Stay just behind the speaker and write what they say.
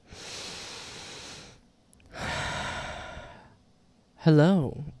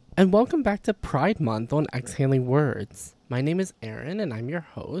Hello, and welcome back to Pride Month on Exhaling Words. My name is Aaron, and I'm your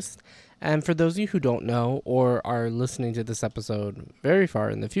host. And for those of you who don't know or are listening to this episode very far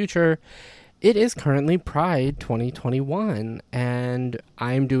in the future, it is currently Pride 2021, and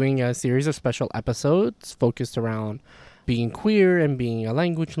I'm doing a series of special episodes focused around being queer and being a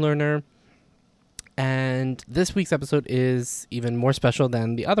language learner. And this week's episode is even more special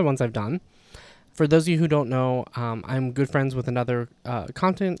than the other ones I've done. For those of you who don't know, I'm good friends with another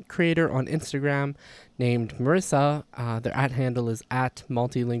content creator on Instagram named Marissa. Their handle is at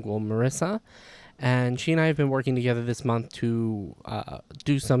multilingual Marissa. And she and I have been working together this month to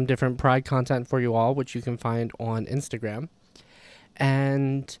do some different Pride content for you all, which you can find on Instagram.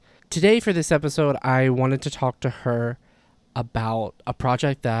 And today for this episode, I wanted to talk to her about a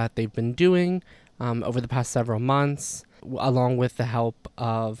project that they've been doing over the past several months, along with the help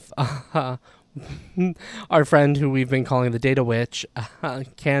of our friend who we've been calling the Data Witch,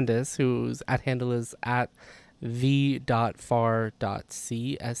 Candace, whose handle is at v.far.csee,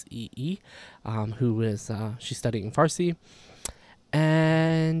 who is she's studying Farsi.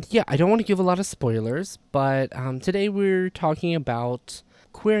 And yeah, I don't want to give a lot of spoilers, but today we're talking about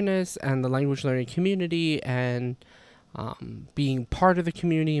queerness and the language learning community and being part of the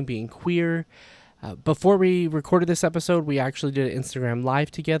community and being queer. Before we recorded this episode, we actually did an Instagram live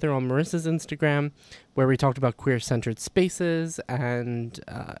together on Marissa's Instagram, where we talked about queer-centered spaces and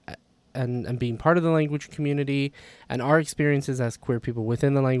being part of the language community and our experiences as queer people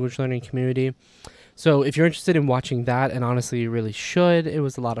within the language learning community. So if you're interested in watching that, and honestly you really should, it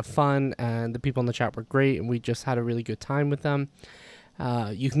was a lot of fun and the people in the chat were great and we just had a really good time with them.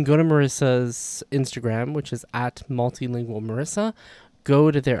 You can go to Marissa's Instagram, which is at multilingual Marissa.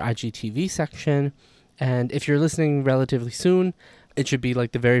 Go to their IGTV section, and if you're listening relatively soon, it should be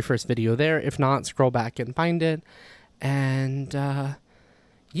like the very first video there. If not, scroll back and find it. And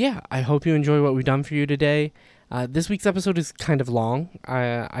yeah, I hope you enjoy what we've done for you today. This week's episode is kind of long.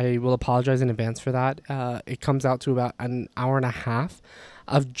 I will apologize in advance for that. It comes out to about an hour and a half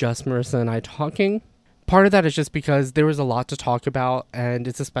of just Marissa and I talking. Part of that is just because there was a lot to talk about, and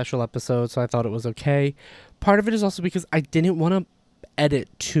it's a special episode, so I thought it was okay. Part of it is also because I didn't want to edit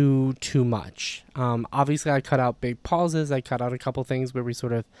too much. Obviously I cut out big pauses. I cut out a couple things where we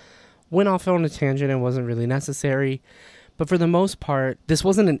sort of went off on a tangent and wasn't really necessary. But for the most part, this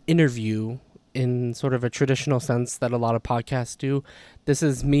wasn't an interview in sort of a traditional sense that a lot of podcasts do. This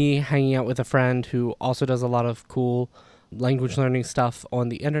is me hanging out with a friend who also does a lot of cool language learning stuff on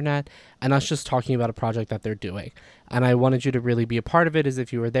the internet, and us just talking about a project that they're doing. And I wanted you to really be a part of it as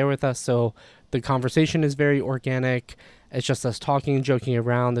if you were there with us. So the conversation is very organic. It's just us talking, joking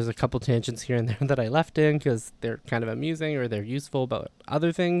around. There's a couple tangents here and there that I left in because they're kind of amusing or they're useful about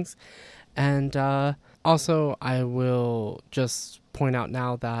other things. And also, I will just point out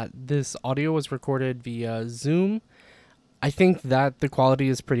now that this audio was recorded via Zoom. I think that the quality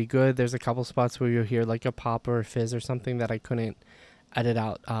is pretty good. There's a couple spots where you'll hear like a pop or a fizz or something that I couldn't edit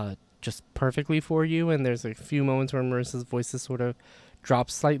out just perfectly for you. And there's a few moments where Marissa's voice is sort of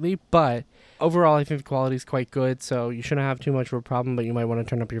drops slightly, but overall I think the quality is quite good, so you shouldn't have too much of a problem, but you might want to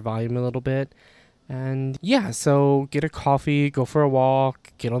turn up your volume a little bit. And yeah, so get a coffee, go for a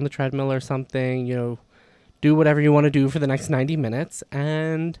walk, get on the treadmill or something, do whatever you want to do for the next 90 minutes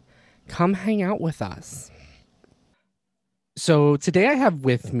and come hang out with us. So today I have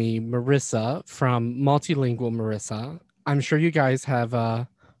with me Marissa from Multilingual Marissa. I'm sure you guys have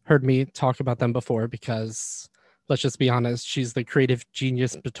heard me talk about them before because let's just be honest, she's the creative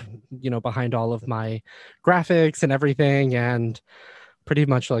genius behind all of my graphics and everything, and pretty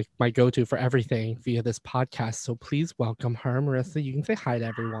much like my go-to for everything via this podcast. So please welcome her. Marissa, you can say hi to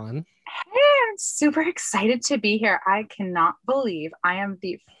everyone. Hey, I'm super excited to be here. I cannot believe I am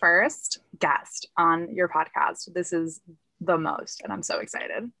the first guest on your podcast. This is the most, and I'm so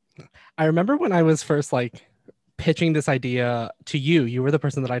excited. I remember when I was first pitching this idea to you. You were the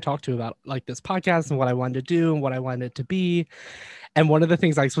person that I talked to about like this podcast and what I wanted to do and what I wanted it to be. And one of the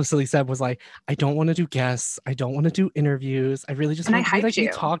things I explicitly said was like, I don't want to do guests. I don't want to do interviews. I really just want to be like you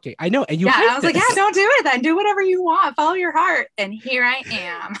talking. I know. And you I was like, yeah, don't do it then. Do whatever you want. Follow your heart. And here I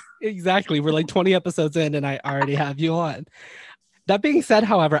am. Exactly. We're like 20 episodes in and I already have you on. That being said,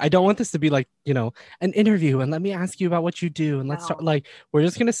 however, I don't want this to be like, an interview and let me ask you about what you do. And let's start we're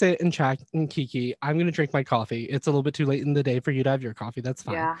just going to sit and chat and kiki. I'm going to drink my coffee. It's a little bit too late in the day for you to have your coffee. That's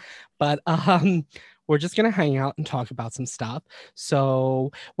fine. Yeah. But we're just going to hang out and talk about some stuff.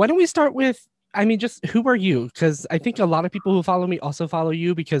 So why don't we start with, just who are you? Because I think a lot of people who follow me also follow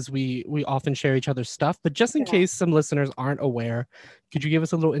you because we often share each other's stuff. But just in case some listeners aren't aware, could you give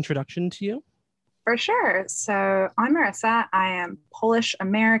us a little introduction to you? For sure. So I'm Marissa. I am Polish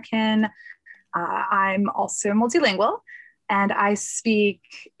American. I'm also multilingual, and I speak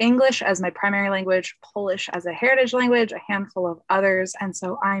English as my primary language, Polish as a heritage language, a handful of others. And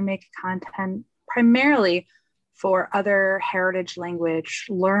so I make content primarily for other heritage language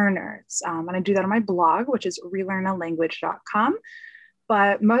learners. And I do that on my blog, which is relearnalanguage.com.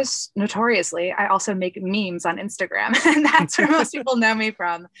 But most notoriously, I also make memes on Instagram, and that's where most people know me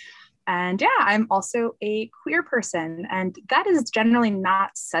from. And yeah, I'm also a queer person, and that is generally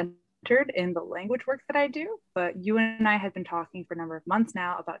not centered in the language work that I do. But you and I have been talking for a number of months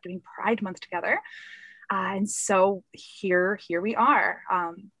now about doing Pride Month together. And so here we are.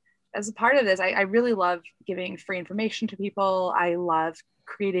 As a part of this, I really love giving free information to people. I love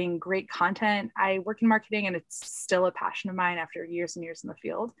creating great content. I work in marketing, and it's still a passion of mine after years and years in the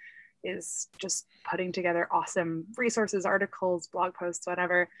field, is just putting together awesome resources, articles, blog posts,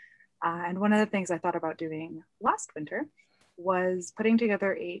 whatever. And one of the things I thought about doing last winter was putting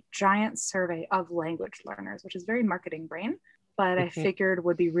together a giant survey of language learners, which is very marketing brain, but I figured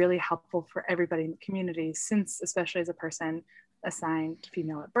would be really helpful for everybody in the community, since especially as a person assigned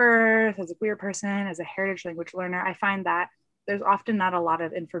female at birth, as a queer person, as a heritage language learner, I find that there's often not a lot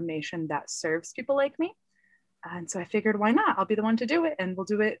of information that serves people like me. And so I figured, why not? I'll be the one to do it, and we'll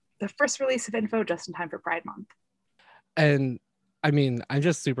do it the first release of info just in time for Pride Month. And I mean, I'm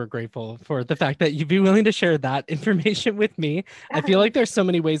just super grateful for the fact that you'd be willing to share that information with me. Yeah. I feel like there's so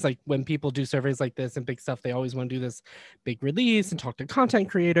many ways, like when people do surveys like this and big stuff, they always want to do this big release and talk to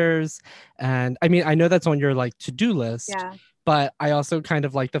content creators. And I mean, I know that's on your like to-do list, yeah. But I also kind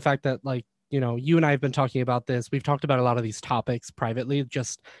of like the fact that like, you know, you and I have been talking about this. We've talked about a lot of these topics privately,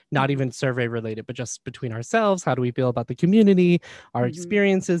 just not even survey related, but just between ourselves. How do we feel about the community, our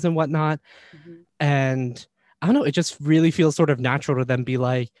experiences and whatnot? And I don't know, it just really feels sort of natural to then be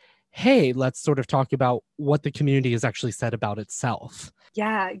like, hey, let's sort of talk about what the community has actually said about itself.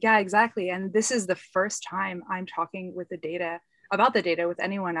 Yeah, exactly. And this is the first time I'm talking about the data with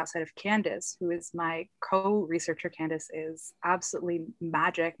anyone outside of Candace, who is my co-researcher. Candace is absolutely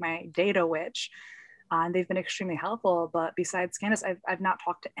magic, my data witch. And they've been extremely helpful. But besides Candace, I've not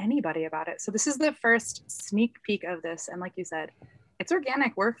talked to anybody about it. So this is the first sneak peek of this. And like you said, it's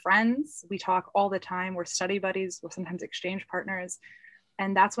organic. We're friends. We talk all the time. We're study buddies. We're sometimes exchange partners.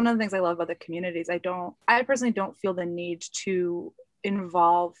 And that's one of the things I love about the communities. I personally don't feel the need to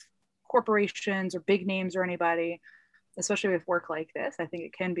involve corporations or big names or anybody, especially with work like this. I think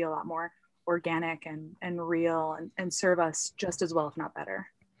it can be a lot more organic and real and serve us just as well, if not better.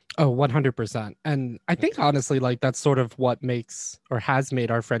 Oh, 100%. And I think honestly, like that's sort of what makes or has made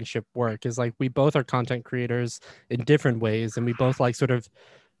our friendship work, is like we both are content creators in different ways. And we both like sort of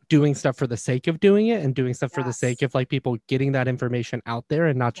doing stuff for the sake of doing it and doing stuff for the sake of like people getting that information out there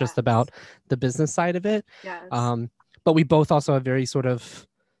and not just about the business side of it. But we both also have very sort of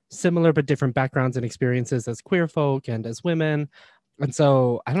similar but different backgrounds and experiences as queer folk and as women. And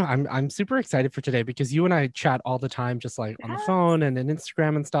so I don't know, I'm super excited for today because you and I chat all the time, just like on the phone and in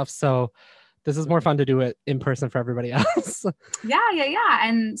Instagram and stuff. So this is more fun to do it in person for everybody else. Yeah.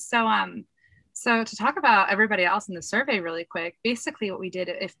 And so to talk about everybody else in the survey really quick, basically what we did,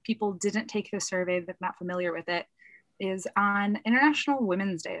 if people didn't take the survey, they're not familiar with it, is on International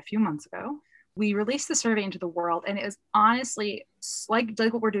Women's Day a few months ago, we released the survey into the world, and it was honestly like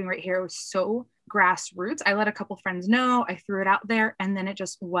what we're doing right here. It was so grassroots. I let a couple friends know, I threw it out there, and then it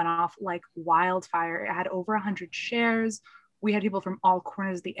just went off like wildfire. It had over 100 shares. We had people from all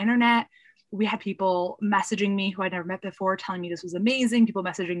corners of the internet. We had people messaging me who I'd never met before, telling me this was amazing. People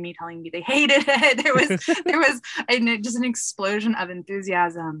messaging me, telling me they hated it. There was just an explosion of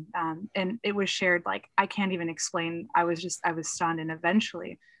enthusiasm. And it was shared like, I can't even explain. I was stunned. And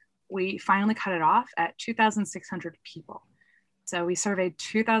eventually we finally cut it off at 2,600 people. So we surveyed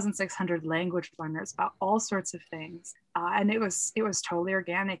 2,600 language learners about all sorts of things. And it was totally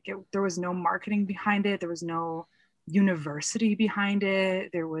organic. There was no marketing behind it. There was no university behind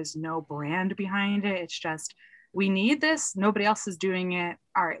it. There was no brand behind it. It's just, we need this. Nobody else is doing it.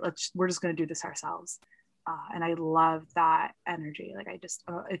 All right, we're just going to do this ourselves. And I love that energy. Like it's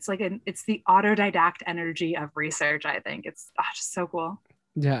the autodidact energy of research. I think it's just so cool.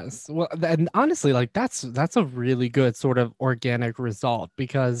 Yes. Well, and honestly, like that's a really good sort of organic result,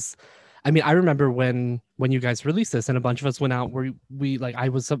 because I mean, I remember when you guys released this and a bunch of us went out where we like, I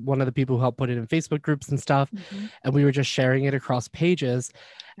was one of the people who helped put it in Facebook groups and stuff, and we were just sharing it across pages.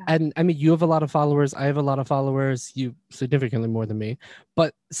 And I mean, you have a lot of followers. I have a lot of followers, you significantly more than me.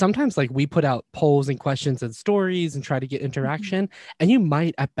 But sometimes like we put out polls and questions and stories and try to get interaction, and you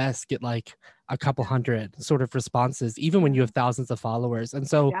might at best get like a couple hundred sort of responses, even when you have thousands of followers. And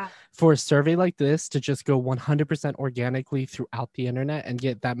so Yeah, for a survey like this to just go 100% organically throughout the internet and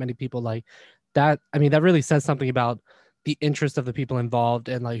get that many people like that, I mean, that really says something about the interest of the people involved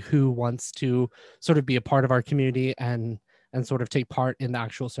and like who wants to sort of be a part of our community and sort of take part in the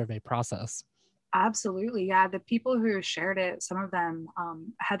actual survey process. absolutely. Yeah, the people who shared it, some of them,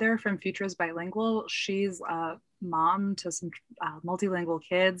 Heather from Futures Bilingual, she's a mom to some multilingual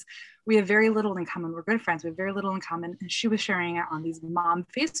kids. We have very little in common. We're good friends. We have very little in common. And she was sharing it on these mom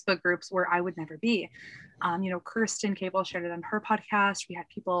Facebook groups where I would never be. Kirsten Cable shared it on her podcast. We had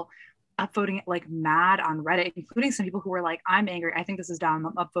people upvoting it like mad on Reddit, including some people who were like, I'm angry. I think this is dumb.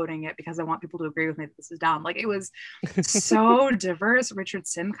 I'm upvoting it because I want people to agree with me that this is dumb. Like, it was so diverse. Richard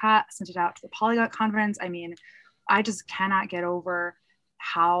Simcott sent it out to the Polyglot Conference. I mean, I just cannot get over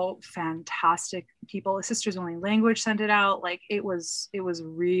how fantastic people, Sisters Only Language sent it out. Like, it was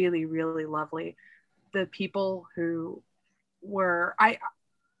really, really lovely. The people who were,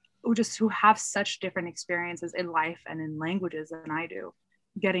 who have such different experiences in life and in languages than I do,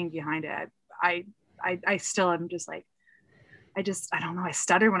 getting behind it. I still am just like, I don't know. I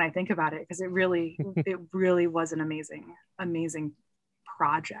stutter when I think about it because it really was an amazing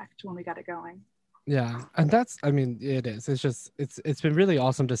project when we got it going. Yeah, and that's, I mean, it is. It's just it's been really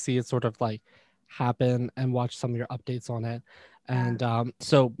awesome to see it sort of like happen and watch some of your updates on it. And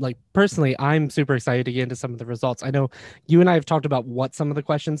so like personally, I'm super excited to get into some of the results. I know you and I have talked about what some of the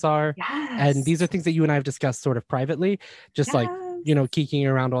questions are, and these are Yes. things that you and I have discussed sort of privately, just like, you know, geeking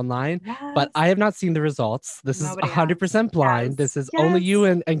around online. But Yes. I have not seen the results. This is Nobody has. 100% blind. This Yes. is only you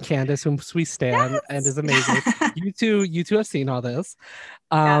Yes. and Candace, whom we stand and is amazing. Yes. You two have seen all this.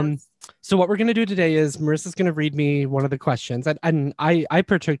 Um, Yes. so what we're going to do today is Marissa's going to read me one of the questions, and I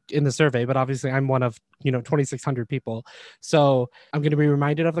partook in the survey, but obviously I'm one of 2,600 people, so I'm going to be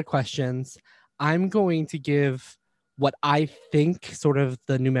reminded of the questions. I'm going to give what I think sort of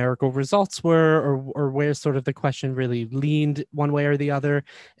the numerical results were, or where sort of the question really leaned one way or the other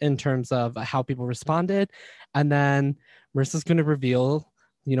in terms of how people responded, and then Marissa's going to reveal,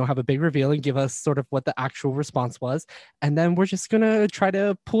 have a big reveal and give us sort of what the actual response was. And then we're just going to try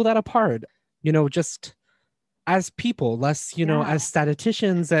to pull that apart, just as people, less, Yeah. as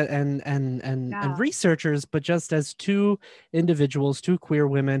statisticians and Yeah. researchers, but just as two individuals, two queer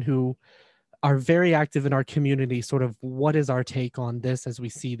women who are very active in our community. Sort of what is our take on this as we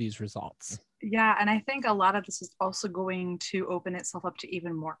see these results? Yeah, and I think a lot of this is also going to open itself up to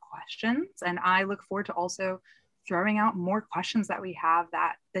even more questions. And I look forward to also throwing out more questions that we have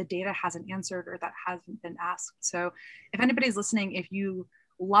that the data hasn't answered or that hasn't been asked. So if anybody's listening, if you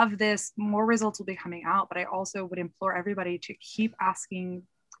love this, more results will be coming out. But I also would implore everybody to keep asking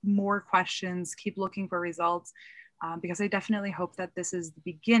more questions, keep looking for results, because I definitely hope that this is the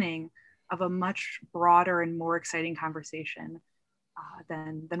beginning of a much broader and more exciting conversation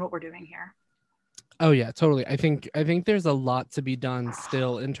than what we're doing here. Oh yeah, totally. I think there's a lot to be done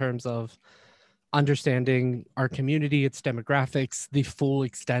still in terms of understanding our community, its demographics, the full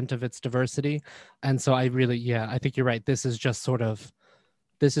extent of its diversity. And so I think you're right. This is just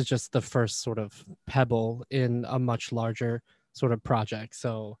the first sort of pebble in a much larger sort of project.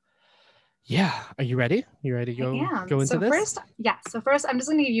 So yeah, are you ready? You ready to I go am. go into So this? first, yeah. So first, I'm just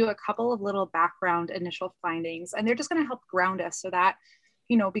going to give you a couple of little background initial findings, and they're just going to help ground us so that,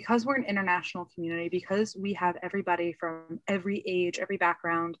 because we're an international community, because we have everybody from every age, every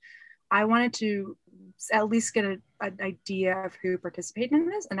background, I wanted to at least get an idea of who participated in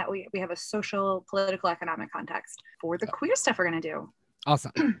this and that we have a social, political, economic context for the queer stuff we're going to do.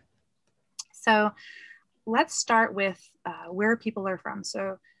 Awesome. So let's start with where people are from.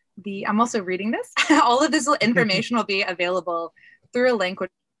 So I'm also reading this. All of this information will be available through a link, which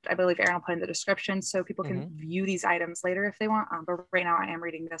I believe Aaron will put in the description, so people can view these items later if they want. But right now I am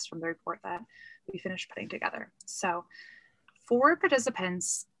reading this from the report that we finished putting together. So for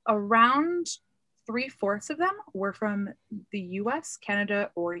participants, around 3/4 of them were from the US,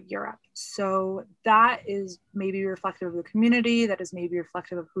 Canada, or Europe. So that is maybe reflective of the community, that is maybe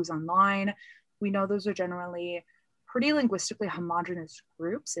reflective of who's online. We know those are generally pretty linguistically homogenous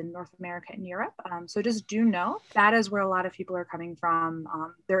groups in North America and Europe. So just do know that is where a lot of people are coming from.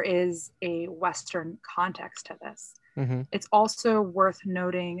 There is a Western context to this. Mm-hmm. It's also worth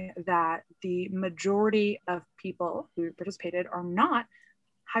noting that the majority of people who participated are not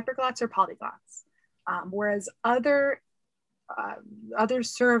hyperglots or polyglots, whereas other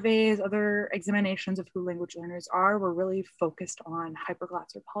surveys, other examinations of who language learners are were really focused on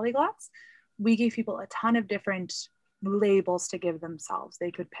hyperglots or polyglots. We gave people a ton of different labels to give themselves. They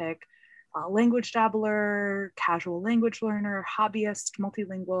could pick language dabbler, casual language learner, hobbyist,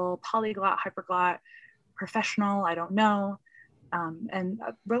 multilingual, polyglot, hyperglot, professional, I don't know. And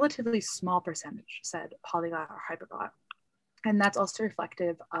a relatively small percentage said polyglot or hyperglot. And that's also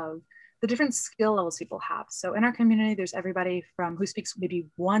reflective of the different skill levels people have. So in our community, there's everybody from who speaks maybe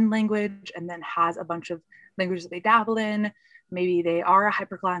one language and then has a bunch of languages that they dabble in. Maybe they are a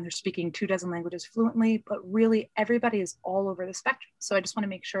hyperglot and they're speaking 24 languages fluently, but really everybody is all over the spectrum. So I just want to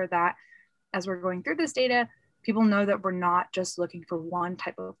make sure that as we're going through this data, people know that we're not just looking for one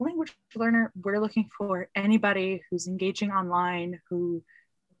type of language learner. We're looking for anybody who's engaging online, who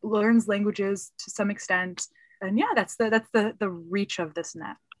learns languages to some extent. And yeah, that's the reach of this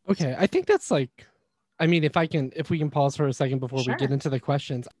net. Okay, I think that's like, I mean, if we can pause for a second before we get into the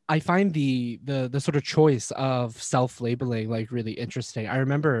questions, I find the sort of choice of self-labeling like really interesting. I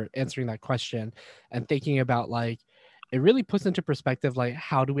remember answering that question and thinking about like, it really puts into perspective like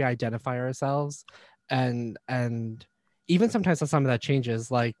how do we identify ourselves, and even sometimes some of that changes.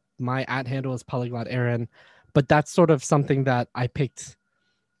 Like my @ handle is Polyglot Aaron, but that's sort of something that I picked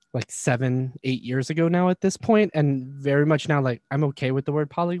like 7-8 years ago now at this point, and very much now like I'm okay with the word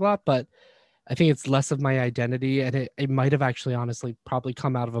polyglot, but I think it's less of my identity, and it might have actually honestly probably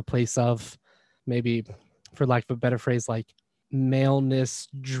come out of a place of maybe, for lack of a better phrase, like maleness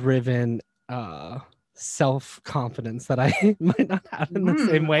driven self-confidence that I might not have in the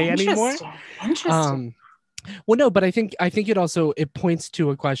same way anymore. Interesting. Well, no, but I think it also it points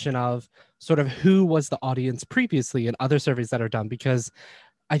to a question of sort of who was the audience previously in other surveys that are done, because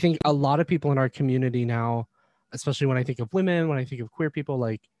I think a lot of people in our community now, especially when I think of women, when I think of queer people,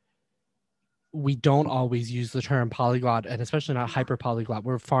 like we don't always use the term polyglot, and especially not hyper polyglot.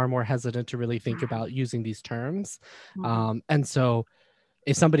 We're far more hesitant to really think about using these terms. And so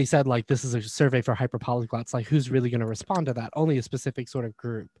if somebody said like, this is a survey for hyper polyglots, like who's really going to respond to that? Only a specific sort of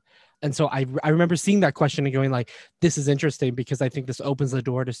group. And so I remember seeing that question and going like, this is interesting, because I think this opens the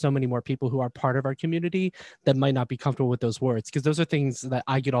door to so many more people who are part of our community that might not be comfortable with those words. Because those are things that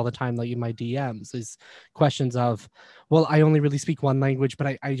I get all the time, like in my DMs, is questions of, well, I only really speak one language,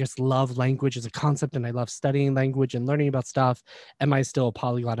 but I just love language as a concept, and I love studying language and learning about stuff. Am I still a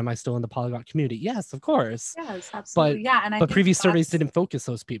polyglot? Am I still in the polyglot community? Yes, of course. Yes, absolutely. But previous surveys didn't focus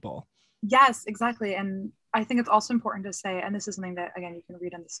those people. Yes, exactly. And I think it's also important to say, and this is something that, again, you can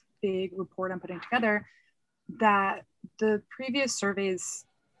read in this big report I'm putting together, that the previous surveys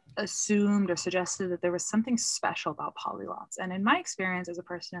assumed or suggested that there was something special about polyglots. And in my experience as a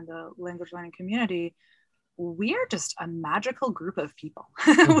person in the language learning community, we are just a magical group of people.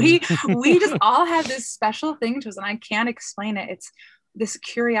 we just all have this special thing to us, and I can't explain it. It's this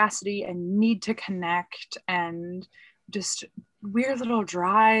curiosity and need to connect and just weird little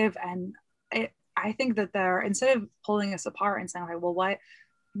drive. And I think that instead of pulling us apart and saying, okay, well, what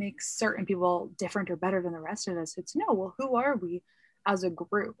makes certain people different or better than the rest of us, it's no, well, who are we as a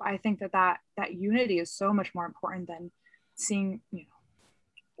group? I think that unity is so much more important than seeing,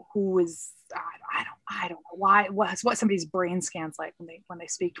 who is, I don't know what somebody's brain scans like when they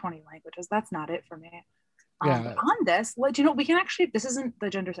speak 20 languages. That's not it for me. But on this, we can actually, this isn't the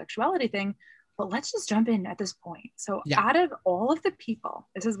gender sexuality thing, but let's just jump in at this point. So out of all of the people,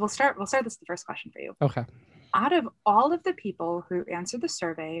 we'll start this the first question for you. Okay. Out of all of the people who answered the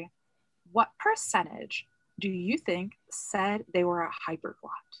survey, what percentage do you think said they were a hyperglot?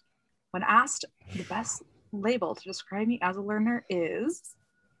 When asked, the best label to describe me as a learner is,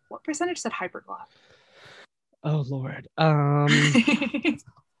 what percentage said hyperglot? Oh Lord.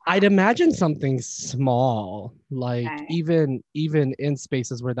 I'd imagine something small, like even in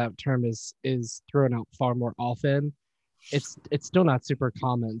spaces where that term is thrown out far more often, it's still not super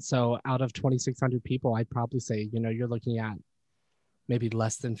common. So out of 2,600 people, I'd probably say, you're looking at maybe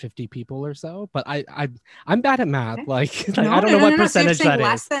less than 50 people or so. But I'm bad at math. Okay. Like I don't know what percentage so that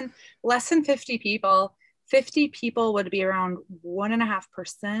is. Less than 50 people. 50 people would be around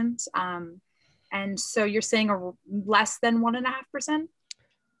 1.5%. And so you're saying less than 1.5%?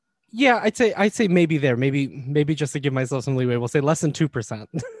 Yeah, I'd say maybe there. Maybe just to give myself some leeway, we'll say less than 2%.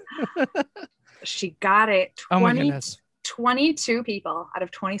 She got it. 20, oh my goodness. 22 people out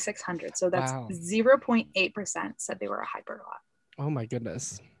of 2,600. So that's 0.8% said they were a hyperglot. Oh my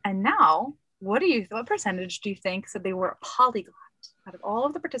goodness. And now, what percentage do you think said they were a polyglot? Out of all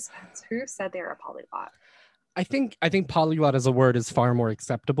of the participants, who said they were a polyglot? I think polyglot as a word is far more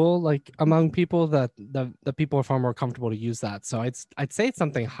acceptable, like among people, that the people are far more comfortable to use that. So I'd say it's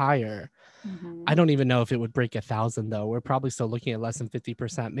something higher. Mm-hmm. I don't even know if it would break 1,000 though. We're probably still looking at less than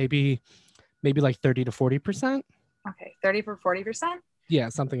 50%, maybe like 30 to 40%. Okay, 30 for 40%. Yeah,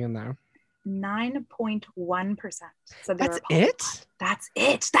 something in there. 9.1% said they That's were polyglot. it? That's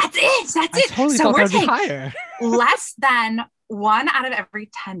it. That's it. That's I it. totally So thought that we're would be taking higher. less than 1 out of every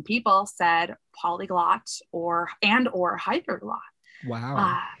 10 people said polyglot or hyperglot.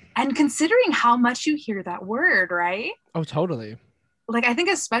 Wow. And considering how much you hear that word, right? Oh, totally. Like, I think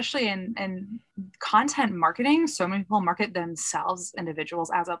especially in content marketing, so many people market themselves,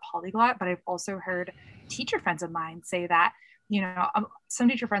 individuals, as a polyglot. But I've also heard teacher friends of mine say that, some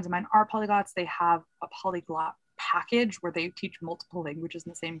teacher friends of mine are polyglots. They have a polyglot package where they teach multiple languages in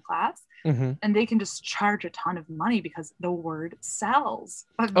the same class, and they can just charge a ton of money because the word sells.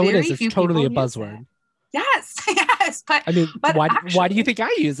 But Oh, it is. very It's few totally a people use it. buzzword. Yes, yes. But I mean, but why actually, do you think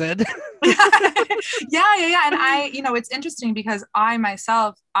I use it? yeah. And it's interesting because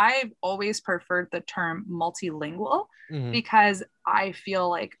I've always preferred the term multilingual because I feel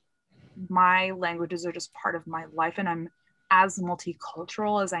like my languages are just part of my life, and I'm as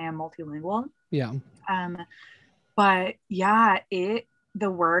multicultural as I am multilingual. Yeah. But yeah,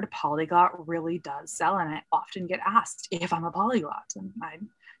 the word polyglot really does sell, and I often get asked if I'm a polyglot, and I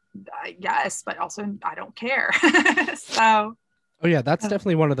yes, but also I don't care. So. Oh yeah, that's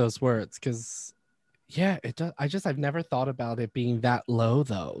definitely one of those words because yeah, it does. I've never thought about it being that low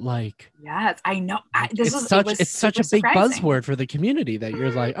though. Like, Yes, I know. like, It was it's such super a big surprising. buzzword for the community that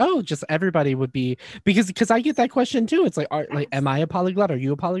you're like, oh, just everybody would be because I get that question too. It's like, am I a polyglot? Are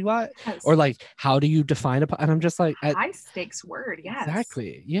you a polyglot? Yes. Or like, how do you define and I'm just like, high stakes word. Yes.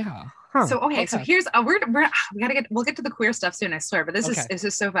 exactly. Yeah. Huh. So okay, so here's a word. We'll get to the queer stuff soon, I swear. But this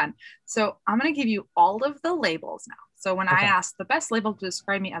is so fun. So I'm gonna give you all of the labels now. So when I ask, the best label to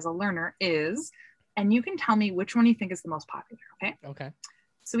describe me as a learner is, and you can tell me which one you think is the most popular. Okay. Okay.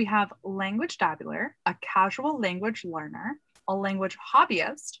 So we have language dabbler, a casual language learner, a language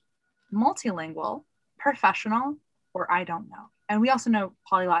hobbyist, multilingual, professional, or I don't know. And we also know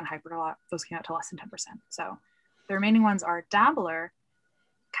polyglot and hyperglot, those came out to less than 10%. So the remaining ones are dabbler,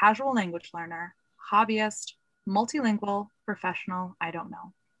 casual language learner, hobbyist, multilingual, professional, I don't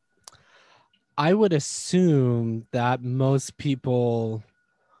know. I would assume that most people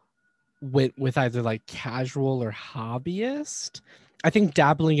with either like casual or hobbyist. I think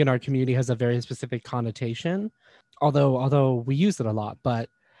dabbling in our community has a very specific connotation, although we use it a lot, but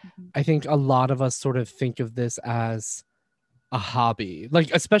I think a lot of us sort of think of this as a hobby, like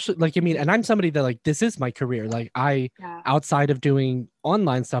especially like and I'm somebody that like this is my career, like outside of doing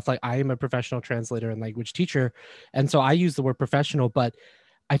online stuff, like I am a professional translator and language teacher, and so I use the word professional, but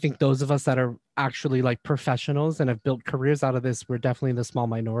I think those of us that are actually like professionals and have built careers out of this, we're definitely in the small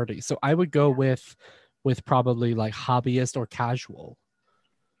minority. So I would go with probably like hobbyist or casual.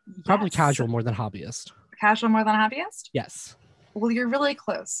 Yes. Probably casual more than hobbyist. Casual more than hobbyist? Yes. Well, you're really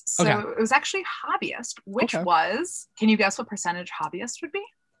close. So it was actually hobbyist, which was, can you guess what percentage hobbyist would be?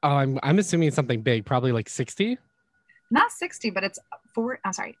 Oh, I'm assuming it's something big, probably like 60. Not 60, but it's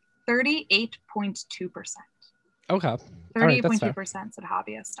 38.2%. Okay. 38.2% said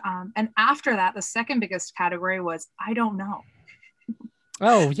hobbyist. And after that, the second biggest category was I don't know.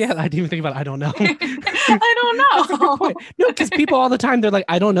 Oh, yeah. I didn't even think about it. I don't know. I don't know. That's a good point. No, because people all the time, they're like,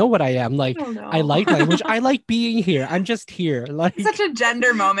 I don't know what I am. Like, I like language. I like being here. I'm just here. Like, it's such a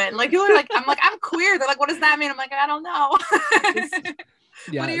gender moment. Like, people are like, I'm queer. They're like, what does that mean? I'm like, I don't know.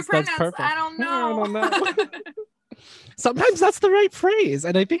 Yeah, what are your pronouns? I don't know. Sometimes that's the right phrase.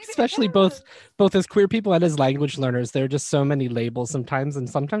 And I think especially both as queer people and as language learners, there are just so many labels sometimes. And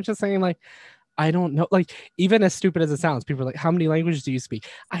sometimes just saying like, I don't know, like even as stupid as it sounds, people are like, how many languages do you speak?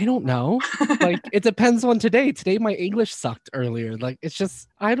 I don't know. Like, it depends on today. Today, my English sucked earlier. Like, it's just,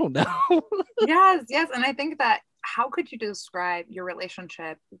 I don't know. Yes. And I think that how could you describe your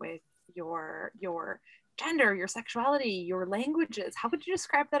relationship with your gender, your sexuality, your languages? How would you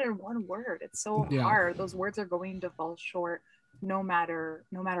describe that in one word? It's so hard. Those words are going to fall short no matter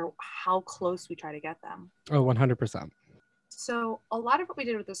how close we try to get them. Oh, 100%. So a lot of what we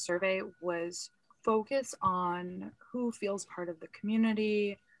did with this survey was focus on who feels part of the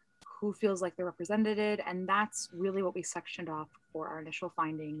community, who feels like they're represented, and that's really what we sectioned off for our initial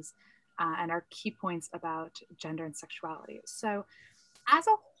findings and our key points about gender and sexuality. So as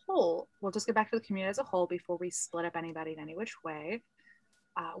a whole, we'll just get back to the community as a whole before we split up anybody in any which way.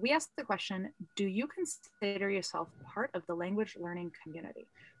 We asked the question, do you consider yourself part of the language learning community?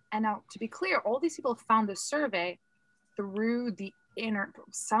 And now, to be clear, all these people found this survey through the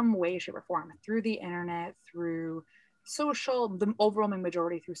some way, shape, or form, through the internet, through social, the overwhelming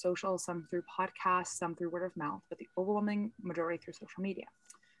majority through social, some through podcasts, some through word of mouth, but the overwhelming majority through social media.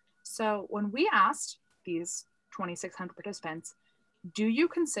 So when we asked these 2,600 participants, do you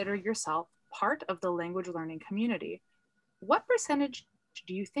consider yourself part of the language learning community? What percentage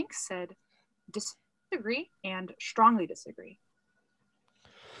do you think said disagree and strongly disagree.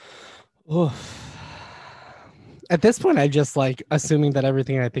 Oof. At this point, I just like assuming that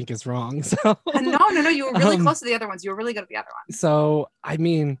everything I think is wrong. So No, you were really close to the other ones. You were really good at the other ones. So I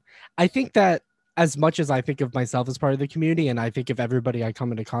mean, I think that as much as I think of myself as part of the community, and I think of everybody I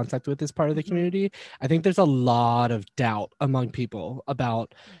come into contact with as part of the community, I think there's a lot of doubt among people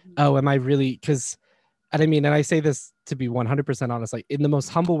about, oh, am I really? Because and I mean, and I say this to be 100% honest, like in the most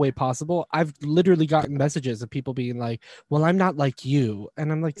humble way possible, I've literally gotten messages of people being like, well, I'm not like you.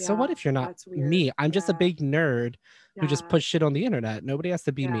 And I'm like, so what if you're not me? I'm just a big nerd who just puts shit on the internet. Nobody has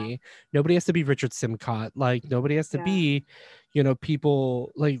to be me. Nobody has to be Richard Simcott. Like nobody has to be, you know,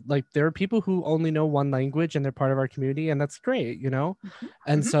 people like there are people who only know one language and they're part of our community, and that's great, you know?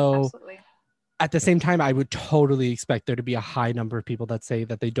 And so Absolutely. At the same time, I would totally expect there to be a high number of people that say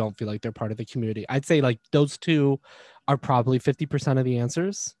that they don't feel like they're part of the community. I'd say like those two are probably 50% of the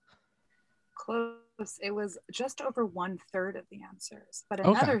answers. Close. It was just over 1/3 of the answers, but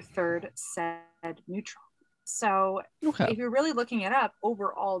another third said neutral. So if you're really looking it up,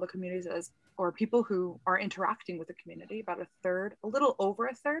 overall, the community says, or people who are interacting with the community, about a third, a little over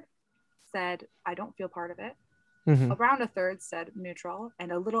a third, said, I don't feel part of it. Around a third said neutral,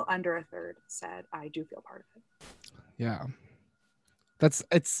 and a little under a third said, I do feel part of it. Yeah.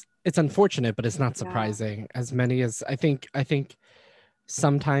 It's unfortunate, but it's not surprising. As many as I think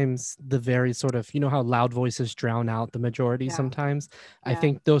sometimes the very sort of, you know how loud voices drown out the majority sometimes. I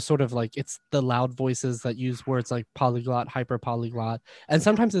think those sort of like, it's the loud voices that use words like polyglot, hyper polyglot, and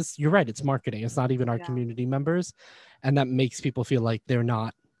sometimes it's, you're right, it's marketing, it's not even our community members, and that makes people feel like they're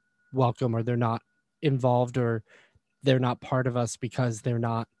not welcome or they're not involved or they're not part of us because they're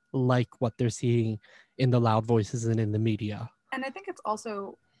not like what they're seeing in the loud voices and in the media. And I think it's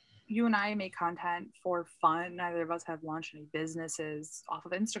also, you and I make content for fun. Neither of us have launched any businesses off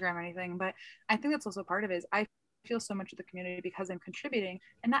of Instagram or anything, but I think that's also part of it. Is I feel so much of the community because I'm contributing,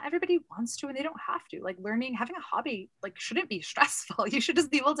 and not everybody wants to and they don't have to. Like learning, having a hobby like shouldn't be stressful. You should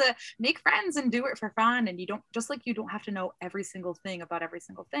just be able to make friends and do it for fun. And you don't, just like you don't have to know every single thing about every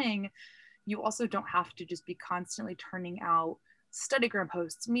single thing, you also don't have to just be constantly turning out studygram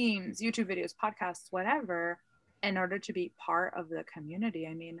posts, memes, YouTube videos, podcasts, whatever, in order to be part of the community.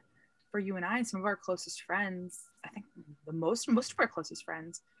 I mean, for you and I, some of our closest friends, I think most of our closest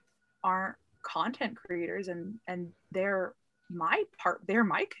friends aren't content creators, and they're my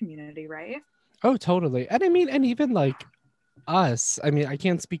community, right? Oh, totally. And I mean, and even like us, I mean, I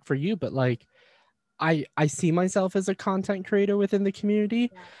can't speak for you, but like I see myself as a content creator within the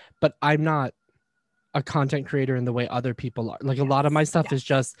community, but I'm not a content creator in the way other people are. Like a lot of my stuff is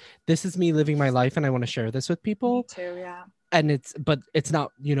just, this is me living my life and I want to share this with people. Me too, yeah. And it's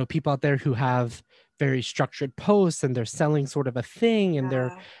not, you know, people out there who have very structured posts and they're selling sort of a thing and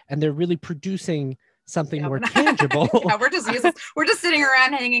they're really producing something more tangible. We're just sitting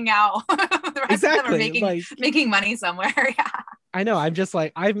around hanging out. The rest of them are making money somewhere. Yeah. I know. I'm just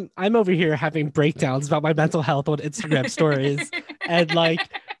like, I'm over here having breakdowns about my mental health on Instagram stories, and like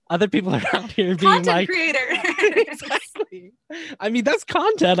other people are out here being content creator. Exactly. I mean, that's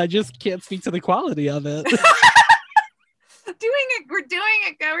content. I just can't speak to the quality of it. We're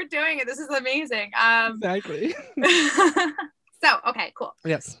doing it. This is amazing. Exactly. So, okay, cool.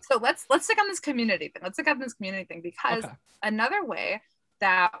 Yes. So let's stick on this community thing. Because another way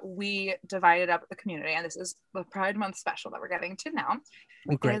that we divided up the community, and this is the Pride Month special that we're getting to now,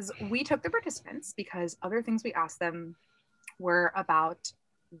 is we took the participants, because other things we asked them were about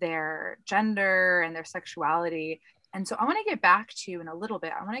their gender and their sexuality. And so I want to get back to, in a little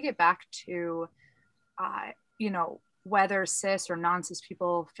bit, you know, whether cis or non-cis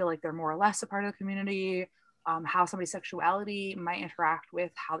people feel like they're more or less a part of the community, how somebody's sexuality might interact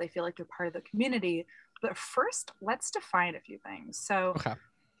with how they feel like they're part of the community. But first, let's define a few things. So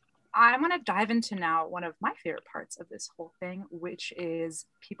I'm going to dive into now one of my favorite parts of this whole thing, which is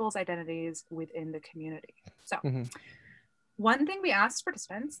people's identities within the community. So one thing we asked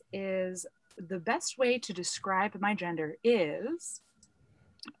participants is, the best way to describe my gender is,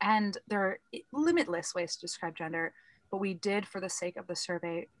 and there are limitless ways to describe gender, but we did, for the sake of the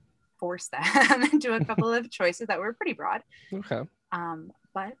survey, force them into a couple of choices that were pretty broad.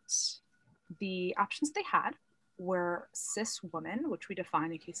 But the options they had were cis woman, which we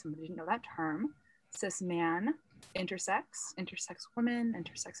define in case somebody didn't know that term, cis man, intersex woman,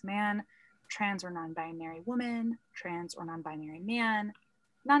 intersex man, trans or non-binary woman, trans or non-binary man,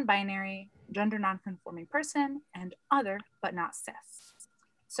 non-binary, gender non-conforming person, and other but not cis.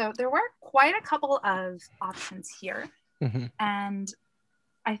 So there were quite a couple of options here. And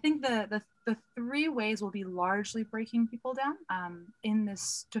I think the the three ways we'll be largely breaking people down in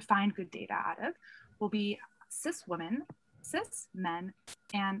this to find good data out of will be cis women, cis men,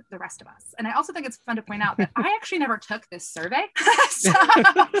 and the rest of us. And I also think it's fun to point out that I actually never took this survey. So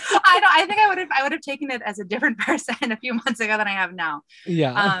I think I would have taken it as a different person a few months ago than I have now.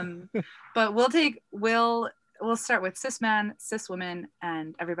 Yeah. But we'll start with cis men, cis women,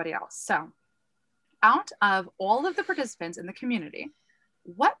 and everybody else. So out of all of the participants in the community,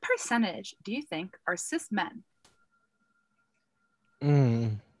 what percentage do you think are cis men?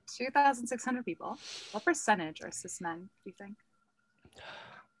 2,600 people. What percentage are cis men, do you think?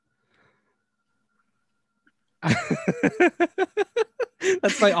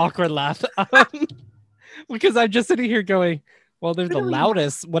 That's my awkward laugh. Because I'm just sitting here going, well, they're the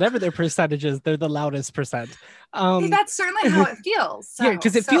loudest, whatever their percentage is, they're the loudest percent. That's certainly how it feels. So, yeah,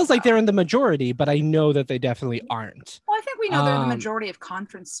 because it feels like they're in the majority, but I know that they definitely aren't. Well, I think we know they're the majority of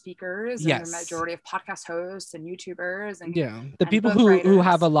conference speakers, yes, and the majority of podcast hosts and YouTubers, and the people who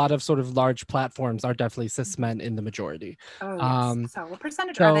have a lot of sort of large platforms are definitely cis men in the majority. Oh, yes. So what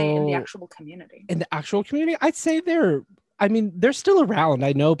percentage are they in the actual community? In the actual community, I'd say they're still around.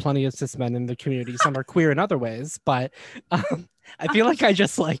 I know plenty of cis men in the community. Some are queer in other ways, but I feel like I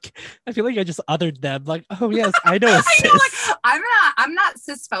just othered them. Like, oh yes, I know a cis. I'm not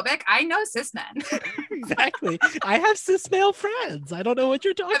cisphobic. I know cis men. Exactly. I have cis male friends. I don't know what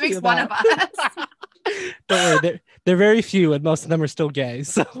you're talking that makes about. One of us. Don't worry, they're very few, and most of them are still gay.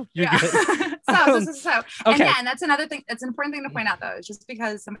 So you're good. So. Okay. And that's another thing. It's an important thing to point out, though. Is just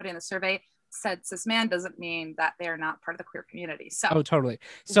because somebody in the survey said cis man doesn't mean that they are not part of the queer community. So totally.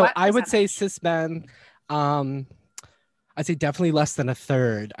 So I would say cis men, I'd say definitely less than a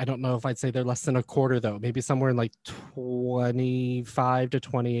third. I don't know if I'd say they're less than a quarter though. Maybe somewhere in like 25 to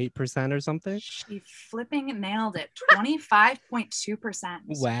 28% or something. She flipping nailed it. 25.2%.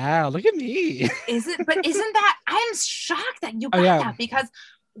 Wow, look at me. Isn't that, I'm shocked that you got that, because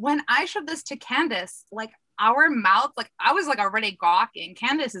when I showed this to Candace, like our mouth, like I was like already gawking.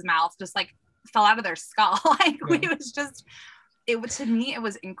 Candace's mouth just like fell out of their skull. Like to me, it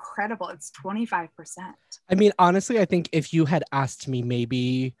was incredible. It's 25%. I mean, honestly, I think if you had asked me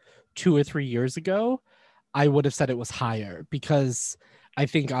maybe 2 or 3 years ago, I would have said it was higher, because I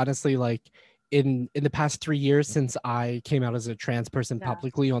think honestly, like in the past 3 years since I came out as a trans person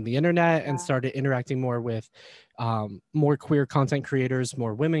publicly on the internet and started interacting more with more queer content creators,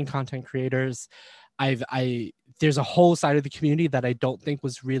 more women content creators, there's a whole side of the community that I don't think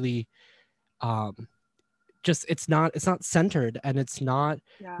was really just it's not centered, and it's not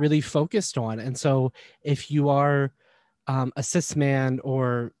really focused on. And so if you are a cis man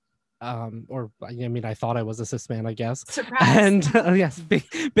or I mean, I thought I was a cis man, I guess. Surprise. And yes,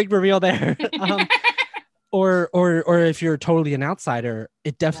 big reveal there. Or if you're totally an outsider,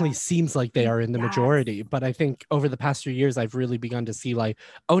 it definitely seems like they are in the majority. But I think over the past few years, I've really begun to see like,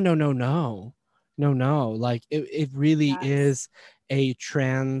 oh no, like it really is a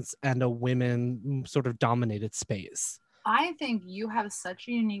trans and a women sort of dominated space. I think you have such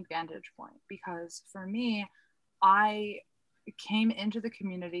a unique vantage point, because for me, I came into the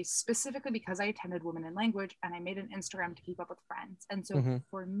community specifically because I attended Women in Language and I made an Instagram to keep up with friends. And so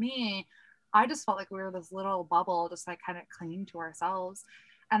for me, I just felt like we were this little bubble, just like kind of clinging to ourselves.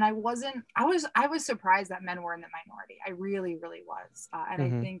 And I was surprised that men were in the minority. I really, really was. And I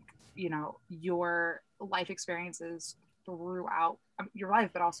think, you know, your life experiences throughout your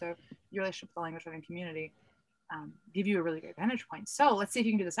life, but also your relationship with the language learning community, give you a really great vantage point. So let's see if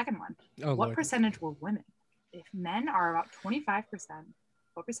you can do the second one. What percentage were women? If men are about 25%,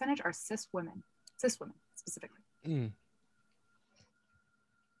 what percentage are cis women specifically?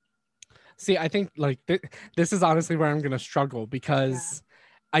 See, I think like this is honestly where I'm going to struggle, because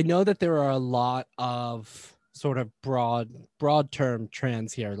I know that there are a lot of sort of broad term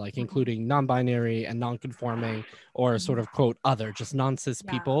trans here, like including non-binary and non-conforming, or sort of quote other, just non-cis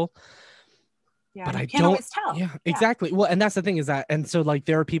people. But I can't always tell. Exactly. Well, and that's the thing is that, and so like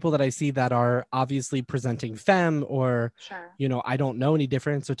there are people that I see that are obviously presenting femme, or you know, I don't know any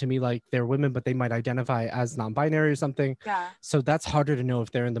different. So to me, like they're women, but they might identify as non-binary or something. So that's harder to know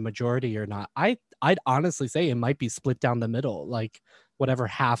if they're in the majority or not. I'd honestly say it might be split down the middle, like whatever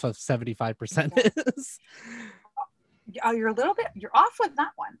half of 75% is. You're off with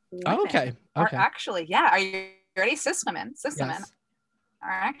that one. Oh, okay. Are actually, are you ready? Cis women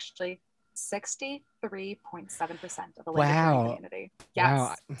are actually 63.7% of the language community.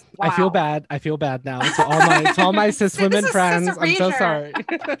 Yes. Wow. I feel bad now to all my cis women friends. I'm so sorry.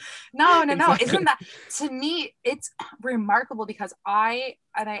 No. Exactly. Isn't that, to me, it's remarkable, because I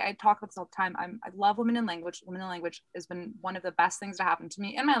talk about this all the time. I love Women in Language. Women in Language has been one of the best things to happen to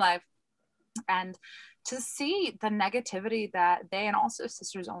me in my life And to see the negativity that they and also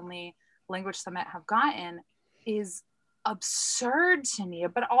Sisters Only Language Summit have gotten is absurd to me.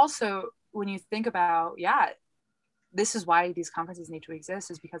 But also, when you think about, yeah, this is why these conferences need to exist,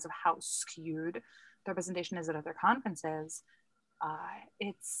 is because of how skewed the representation is at other conferences.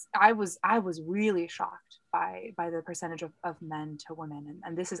 I was really shocked by the percentage of men to women,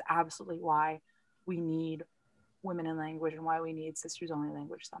 and this is absolutely why we need Women in Language and why we need Sisters Only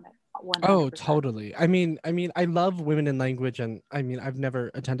Language Summit. 100%. Oh, totally. I mean, I love Women in Language, and I mean, I've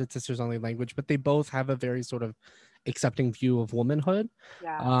never attended Sisters Only Language, but they both have a very sort of accepting view of womanhood.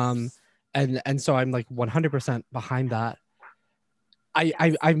 Yes. And so I'm like 100% behind that.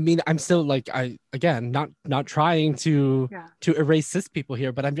 Yes. I mean, I'm still like, I again not trying to Yeah. erase cis people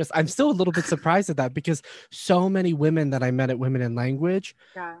here, but I'm still a little bit surprised at that, because so many women that I met at Women in Language,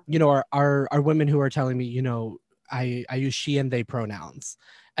 Yeah. you know, are women who are telling me, you know, I use she and they pronouns.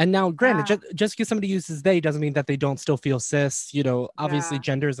 And now, granted, Yeah. just because somebody uses they doesn't mean that they don't still feel cis. You know, obviously, Yeah.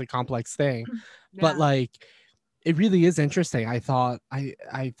 gender is a complex thing, but Yeah. like, it really is interesting. I thought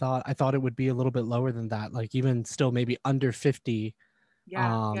it would be a little bit lower than that, like even still maybe under 50.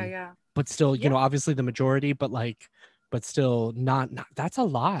 Yeah. Yeah. But still, you Yeah. know, obviously the majority, but like, but still not that's a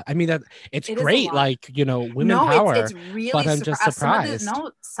lot. I mean, that it's It is a great, lot. like, you know, women No, power, it's really but I'm just surprised.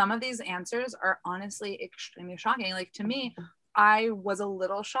 surprised. Some of these answers are honestly extremely shocking. Like, to me, I was a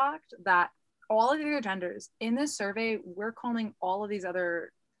little shocked that all of the other genders in this survey, we're calling all of these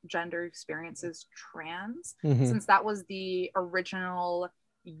other gender experiences trans, Mhm. since that was the original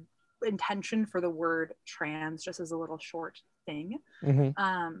intention for the word trans, just as a little short thing.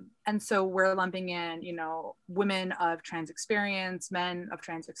 Mhm. And so we're lumping in, you know, women of trans experience, men of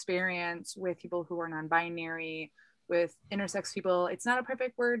trans experience, with people who are non-binary, with intersex people. It's not a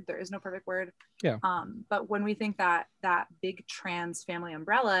perfect word. There is no perfect word. Yeah. But when we think that that big trans family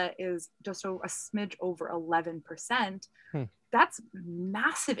umbrella is just a smidge over 11%, that's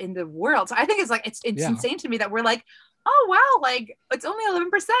massive in the world. So I think it's like, it's Yeah. insane to me that we're like, oh wow, like it's only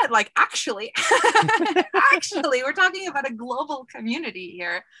 11%. Like, actually actually we're talking about a global community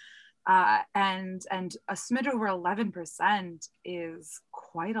here. And a smidge over 11% is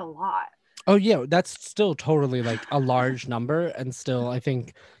quite a lot. Oh yeah, that's still totally like a large number, and still I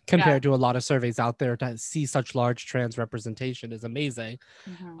think compared to a lot of surveys out there, to see such large trans representation is amazing.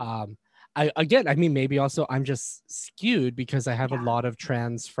 Mm-hmm. I mean, maybe also I'm just skewed because I have a Yeah. lot of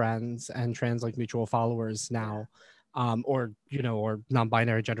trans friends and trans like mutual followers now, or you know, or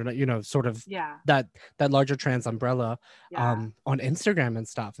non-binary gender, you know, sort of Yeah. that larger trans umbrella Yeah. on Instagram and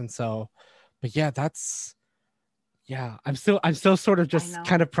stuff. And so, but yeah, that's yeah, I'm still sort of just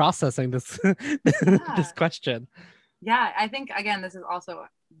kind of processing this this question. Yeah, I think again, this is also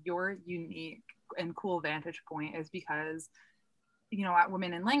your unique and cool vantage point, is because, you know, at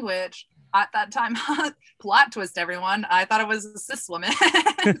Women in Language at that time, plot twist, everyone, I thought it was a cis woman.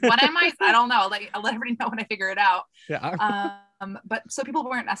 What am I? I don't know. Like, I'll let everybody know when I figure it out. Yeah. But so people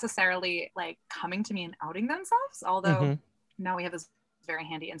weren't necessarily like coming to me and outing themselves, although now we have this very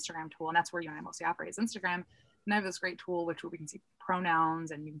handy Instagram tool, and that's where you and I mostly operate, is Instagram. And I have this great tool which we can see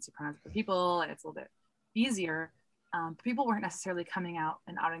pronouns, and you can see pronouns for people, and it's a little bit easier. But people weren't necessarily coming out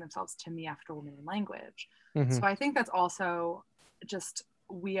and outing themselves to me after Women in Language. So I think that's also just,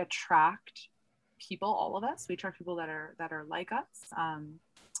 we attract people, all of us. We attract people that are like us.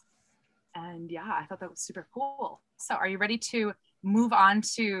 And yeah, I thought that was super cool. So are you ready to move on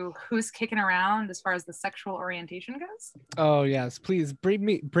to who's kicking around as far as the sexual orientation goes? Oh yes, please bring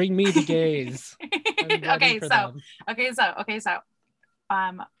me the gays.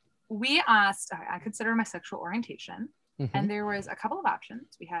 We asked, I consider my sexual orientation, and there was a couple of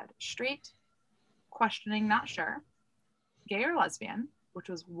options. We had straight, questioning, not sure, gay or lesbian, which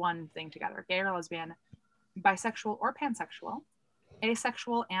was one thing together, gay or lesbian, bisexual or pansexual,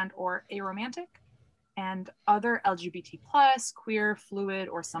 asexual and or aromantic, and other LGBT plus, queer, fluid,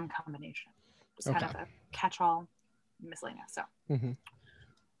 or some combination. Just kind of a catch-all miscellaneous. So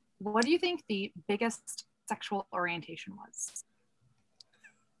what do you think the biggest sexual orientation was?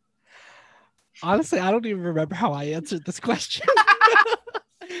 Honestly, I don't even remember how I answered this question.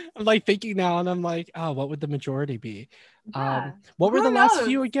 I'm like thinking now, and I'm like, oh, what would the majority be? Yeah. What were the last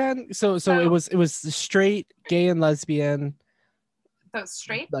few again? So it was straight, gay, and lesbian. So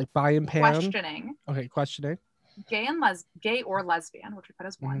straight, like bi and pan. questioning. Okay, questioning. Gay or lesbian, which we put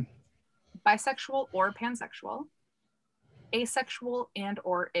as one. Bisexual or pansexual. Asexual and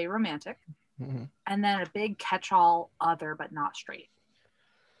or aromantic. And then a big catch-all, other but not straight.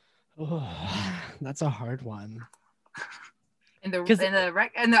 Oh, that's a hard one. Because in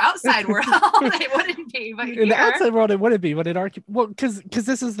the outside world, it wouldn't be, but in the here, outside world, it wouldn't be. But because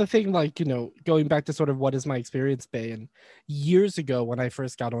this is the thing, like, going back to sort of what is my experience been. Years ago, when I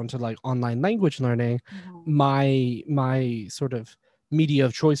first got onto like online language learning, Mhm. my sort of media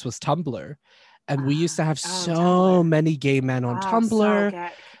of choice was Tumblr, and we used to have Oh, so Tumblr. many gay men on Oh, so Tumblr. gay.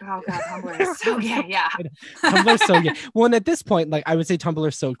 Oh God, Tumblr is so gay. Yeah. Tumblr's so gay. Well, and at this point, like, I would say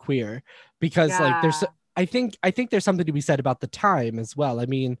Tumblr's so queer because like there's Yeah. I think there's something to be said about the time as well. I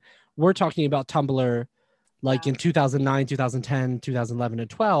mean, we're talking about Tumblr like Yeah. in 2009, 2010, 2011, and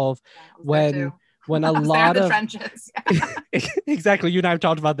 12, Yeah, I was there when too. when a I was there in lot the of trenches. exactly, you and I have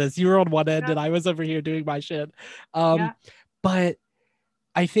talked about this. You were on one end Yeah. and I was over here doing my shit. Um, Yeah. but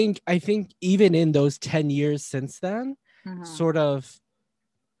I think even in those 10 years since then, Mhm. sort of,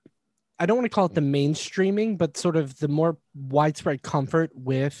 I don't want to call it the mainstreaming, but sort of the more widespread comfort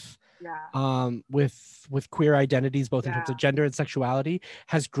Yeah. with queer identities, both in terms Yeah. of gender and sexuality,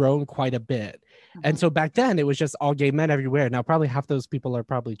 has grown quite a bit. And Mhm. so back then it was just all gay men everywhere. Now probably half those people are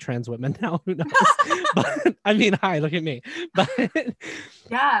probably trans women now, who knows. But I mean, hi, look at me. But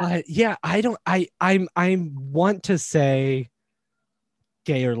Yeah. but yeah, I don't I want to say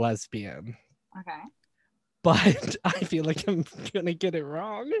gay or lesbian, Okay. but I feel like I'm gonna get it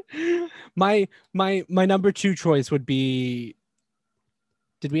wrong. My number two choice would be,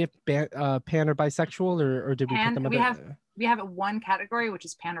 did we have pan or bisexual, or did we put Pan. them We other? have one category which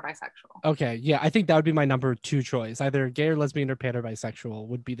is pan or bisexual. Okay, yeah, I think that would be my number two choice. Either gay or lesbian or pan or bisexual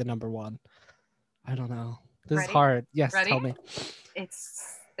would be the number one. I don't know. This is Ready? hard. Yes, Ready? tell me.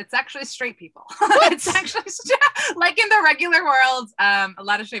 It's actually straight people. It's What? actually like in the regular world, a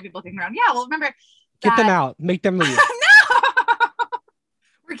lot of straight people kicking around. Yeah, well, remember Get them that. out. Make them leave. No,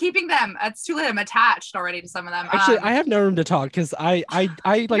 we're keeping them. It's too late. I'm attached already to some of them. Actually, I have no room to talk because I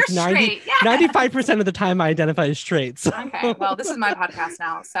You're like straight. Yeah. 95% of the time I identify as straight. So. Okay. Well, this is my podcast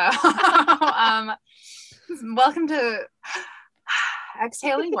now. So, welcome to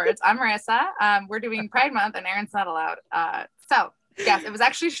Exhaling Words. I'm Marissa. We're doing Pride Month, and Aaron's not allowed. So, yes, it was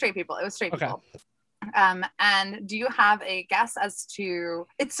actually straight people. It was straight Okay. people. And do you have a guess as to?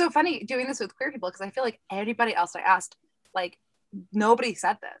 It's so funny doing this with queer people because I feel like everybody else I asked, like, nobody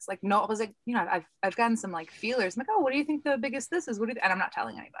said this. Like, no, it was like, I've gotten some like feelers. I'm like, oh, what do you think the biggest this is? And I'm not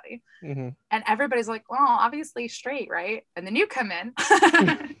telling anybody. Mm-hmm. And everybody's like, well, obviously straight, right? And then you come in.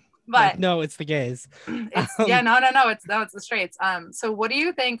 But like, no, it's the gays. It's no, it's the straights. So what do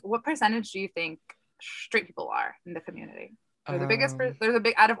you think? What percentage do you think straight people are in the community? They're the biggest. They're the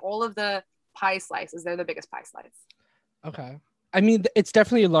big out of all of the pie slices. They're the biggest pie slice. Okay. I mean, it's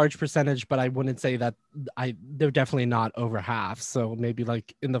definitely a large percentage, but I wouldn't say that they're definitely not over half. So maybe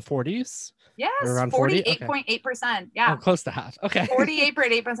like in the 40s. Yes, around 48.8%. Yeah. Oh, close to half. Okay.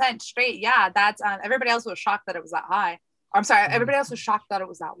 48.8% straight. Yeah, that's everybody else was shocked that it was that high. I'm sorry, everybody else was shocked that it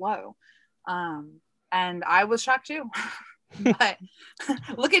was that low. And I was shocked too. But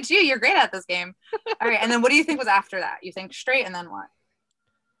look at you, you're great at this game. All right, and then what do you think was after that? You think straight, and then what?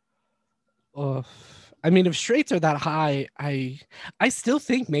 I mean, if straights are that high, I still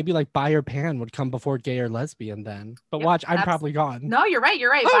think maybe like bi or pan would come before gay or lesbian then. But Yep, watch, I'm probably gone. No, you're right.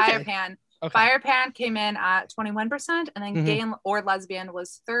 Okay. Bi or pan. Okay. Bi or pan came in at 21%, and then gay or lesbian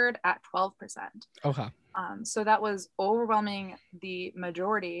was third at 12%. Okay. So that was overwhelming the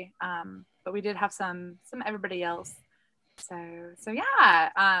majority. But we did have some everybody else. So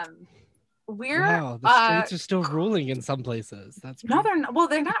yeah. Wow, the straights are still ruling in some places. That's no, they're not. Well,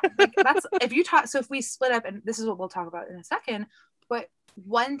 they're not. Like, that's if you talk. So if we split up, and this is what we'll talk about in a second. But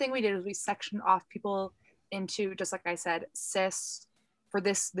one thing we did was we sectioned off people into, just like I said, cis. For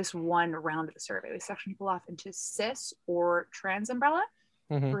this one round of the survey, we sectioned people off into cis or trans umbrella.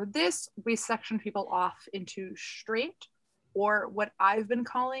 For this, we sectioned people off into straight, or what I've been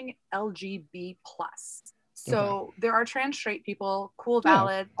calling LGB plus. So there are trans straight people, cool,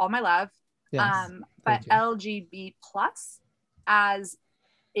 valid, all my love. Yes. But LGB plus as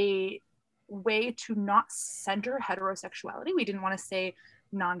a way to not center heterosexuality. We didn't want to say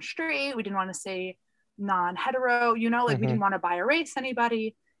non-straight. We didn't want to say non-hetero. We didn't want to bi-erase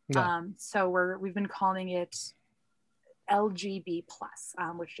anybody. Yeah. So we've been calling it LGB plus,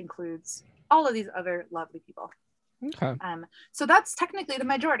 which includes all of these other lovely people. Okay. So that's technically the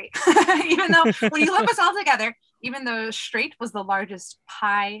majority, even though when you lump us all together, even though straight was the largest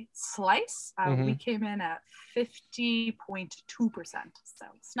pie slice, we came in at 50.2%. So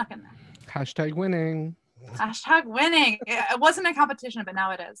snuck in there. Hashtag winning. Hashtag winning. It wasn't a competition, but now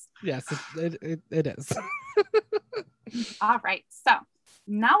it is. Yes, it is. All right. So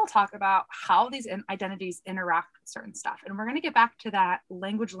Now we'll talk about how these identities interact with certain stuff. And we're going to get back to that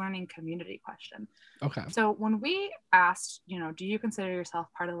language learning community question. Okay. So when we asked, do you consider yourself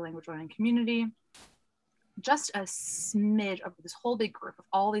part of the language learning community? Just a smidge of this whole big group of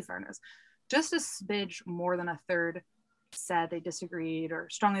all these learners, just a smidge more than a third said they disagreed or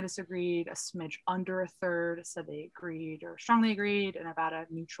strongly disagreed. A smidge under a third said they agreed or strongly agreed. And about a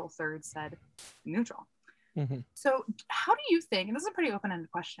neutral third said neutral. Mm-hmm. So how do you think, and this is a pretty open-ended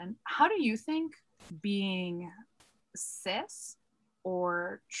question, how do you think being cis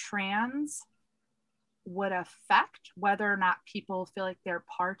or trans would affect whether or not people feel like they're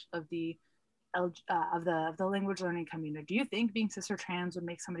part of the language learning community? Do you think being cis or trans would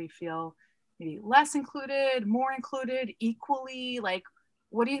make somebody feel maybe less included, more included, equally? Like,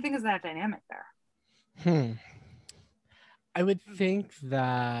 what do you think is that dynamic there? I would think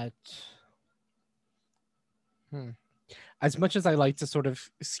that as much as I like to sort of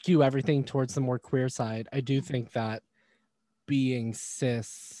skew everything towards the more queer side, I do think that being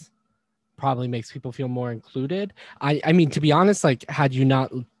cis probably makes people feel more included. I mean, to be honest, like, had you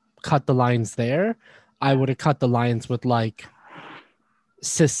not cut the lines there, I would have cut the lines with like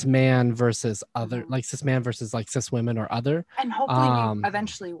cis man versus other, like cis man versus like cis women or other. And hopefully we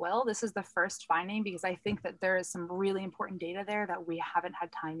eventually will. This is the first finding because I think that there is some really important data there that we haven't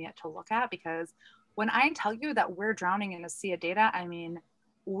had time yet to look at. Because when I tell you that we're drowning in a sea of data, I mean,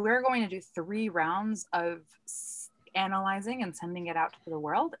 we're going to do 3 rounds of analyzing and sending it out to the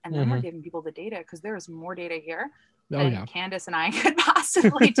world. And then we're giving people the data because there is more data here than Candace and I could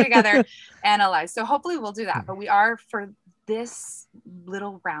possibly together analyze. So hopefully we'll do that. But we are, for this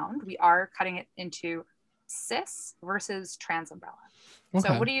little round, we are cutting it into cis versus trans umbrella. Okay.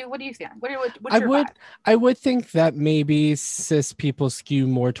 So what do you think? What's your vibe? I would think that maybe cis people skew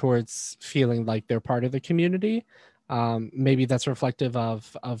more towards feeling like they're part of the community. Maybe that's reflective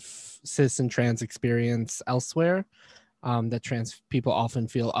of cis and trans experience elsewhere. That trans people often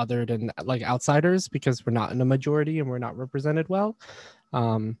feel othered and like outsiders because we're not in a majority and we're not represented well.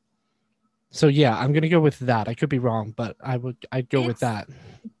 So yeah, I'm gonna go with that. I could be wrong, but I'd go with that.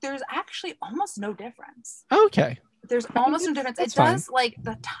 There's actually almost no difference. Okay. There's almost no difference. It does like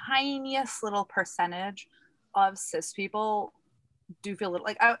the tiniest little percentage of cis people do feel little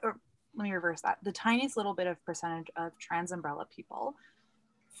like, let me reverse that. The tiniest little bit of percentage of trans umbrella people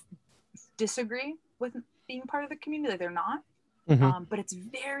disagree with being part of the community. Like they're not. But it's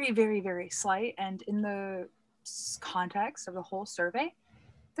very, very, very slight. And in the context of the whole survey,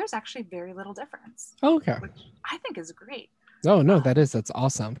 there's actually very little difference. Okay. Which I think is great. Oh, no, that's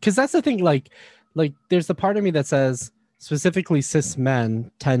awesome. Because that's the thing, like there's the part of me that says specifically cis men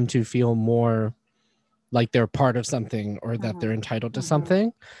tend to feel more like they're part of something or that they're entitled to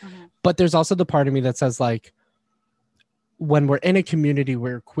something. But there's also the part of me that says like, when we're in a community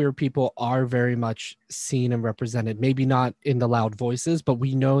where queer people are very much seen and represented, maybe not in the loud voices, but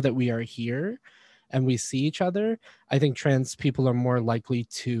we know that we are here and we see each other, I think trans people are more likely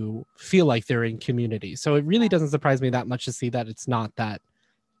to feel like they're in community. So it really doesn't surprise me that much to see that it's not that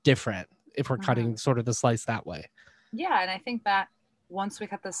different if we're cutting sort of the slice that way. Yeah, and I think that once we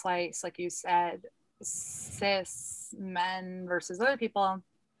cut the slice, like you said, cis men versus other people,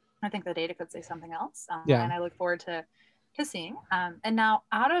 I think the data could say something else. And I look forward to seeing. And now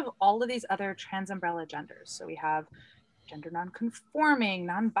out of all of these other trans umbrella genders, so we have gender non-conforming,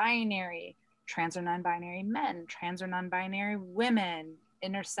 non-binary, trans or non-binary men, trans or non-binary women,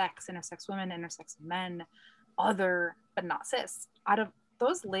 intersex women, intersex men, other, but not cis. Out of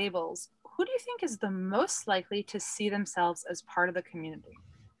those labels, who do you think is the most likely to see themselves as part of the community?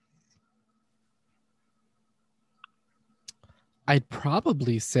 I'd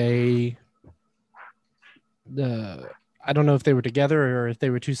probably say I don't know if they were together or if they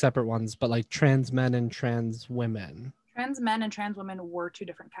were 2 separate ones, but like trans men and trans women. Trans men and trans women were 2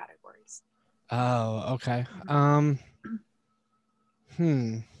 different categories. Oh, okay.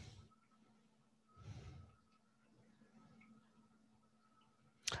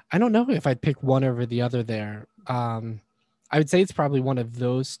 I don't know if I'd pick one over the other there. I would say it's probably one of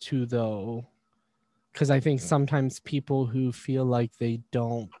those 2 though, because I think sometimes people who feel like they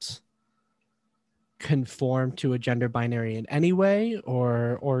don't conform to a gender binary in any way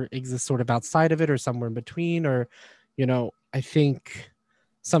or exist sort of outside of it or somewhere in between, or I think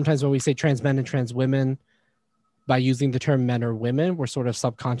sometimes when we say trans men and trans women, by using the term men or women, we're sort of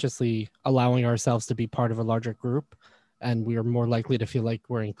subconsciously allowing ourselves to be part of a larger group, and we are more likely to feel like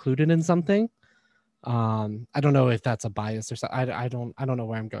we're included in something. I don't know if that's a bias or something. I don't know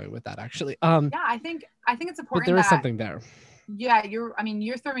where I'm going with that actually. Yeah, I think it's important. But there is something there. yeah, you're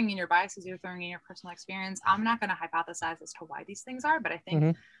throwing in your biases, you're throwing in your personal experience. I'm not going to hypothesize as to why these things are, but I think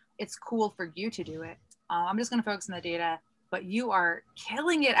Mm-hmm. it's cool for you to do it. I'm just going to focus on the data, but you are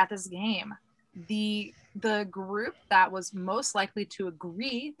killing it at this game. The group that was most likely to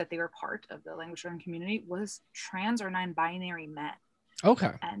agree that they were part of the language learning community was trans or non-binary men,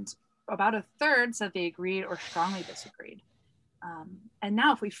 Okay. and about a third said they agreed or strongly disagreed. And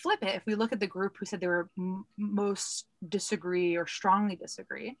now, if we flip it, if we look at the group who said they were most disagree or strongly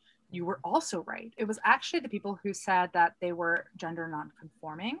disagree, you were also right. It was actually the people who said that they were gender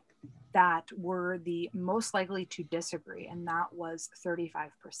nonconforming that were the most likely to disagree, and that was 35%.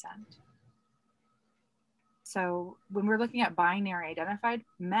 So when we're looking at binary identified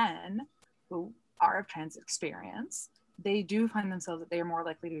men who are of trans experience, they do find themselves that they are more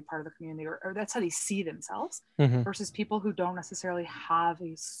likely to be part of the community, or that's how they see themselves, Mm-hmm. versus people who don't necessarily have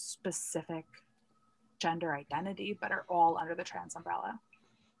a specific gender identity but are all under the trans umbrella.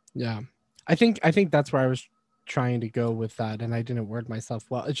 Yeah. I think that's where I was trying to go with that, and I didn't word myself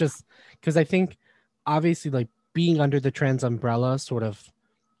well. It's just because I think obviously like being under the trans umbrella sort of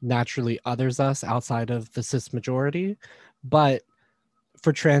naturally others us outside of the cis majority. But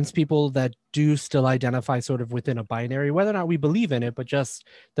for trans people that do still identify sort of within a binary, whether or not we believe in it, but just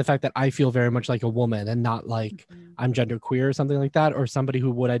the fact that I feel very much like a woman and not like Mm-hmm. I'm gender queer or something like that, or somebody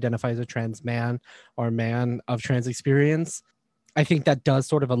who would identify as a trans man or man of trans experience, I think that does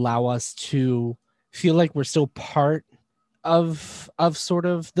sort of allow us to feel like we're still part of sort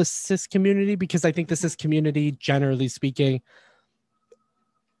of the cis community, because I think the cis community, generally speaking,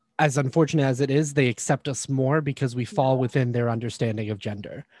 as unfortunate as it is, they accept us more because we fall Yeah. within their understanding of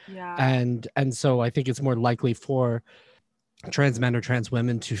gender. Yeah. And so I think it's more likely for trans men or trans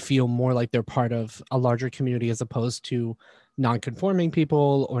women to feel more like they're part of a larger community as opposed to non-conforming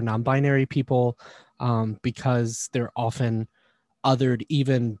people or non-binary people, because they're often othered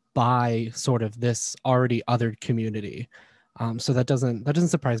even by sort of this already othered community. So that doesn't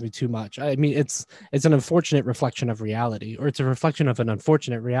surprise me too much. I mean, it's an unfortunate reflection of reality, or it's a reflection of an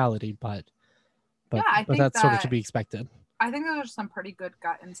unfortunate reality, but Yeah, but I but think that's sort of to that be expected. I think those are some pretty good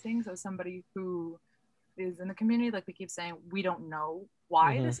gut instincts as somebody who is in the community. Like we keep saying, we don't know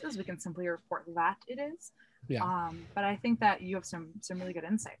why Hmm. this is. We can simply report that it is. Yeah. But I think that you have some really good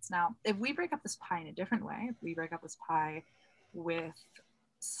insights. Now, if we break up this pie in a different way, if we break up this pie with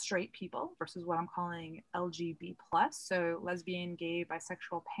straight people versus what I'm calling LGB plus, so lesbian, gay,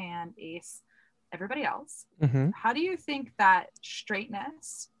 bisexual, pan, ace, everybody else, Hmm. how do you think that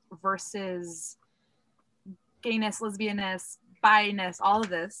straightness versus gayness, lesbianness, bi-ness, all of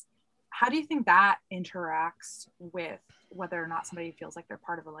this, how do you think that interacts with whether or not somebody feels like they're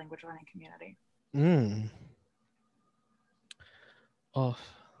part of a language learning community? Mm. Oh,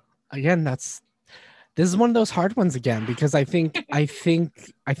 again, this is one of those hard ones again, because I think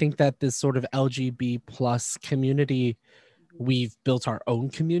that this sort of LGB plus community, we've built our own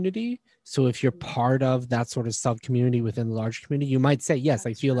community. So if you're part of that sort of sub community within the large community, you might say, yes,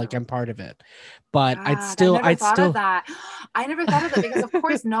 I That's feel like true. I'm part of it. But i'd Yeah, I still never i'd thought of still that. I never thought of that because, of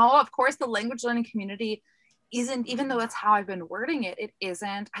course, no, of course, the language learning community isn't, even though that's how I've been wording it, it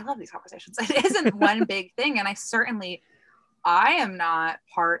isn't. I love these conversations. It isn't one big thing. And I am not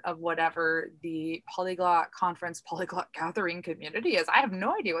part of whatever the polyglot conference, polyglot gathering community is. I have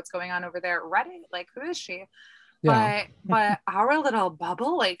no idea what's going on over there. Reddit, like, who is she? yeah. But our little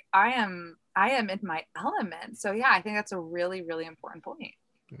bubble, like, I am in my element. So yeah, I think that's a really, really important point.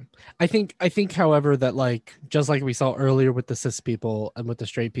 I think however that, like, just like we saw earlier with the cis people and with the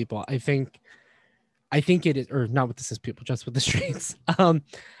straight people, I think it is, or not with the cis people, just with the straights.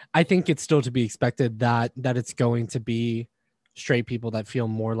 I think it's still to be expected that it's going to be straight people that feel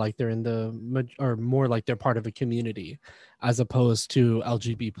more like they're in or more like they're part of a community, as opposed to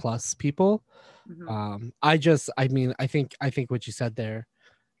LGBT plus people. Mm-hmm. I mean, I think what you said there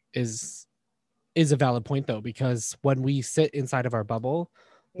is is a valid point, though, because when we sit inside of our bubble,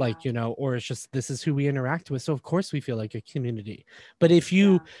 Yeah, like, or it's just this is who we interact with, so of course we feel like a community. but if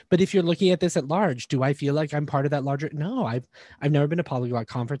you yeah. but if you're looking at this at large, do I feel like I'm part of that larger? No, I've never been to polyglot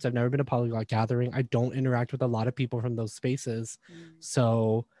conference, I've never been to polyglot gathering, I don't interact with a lot of people from those spaces. Mm.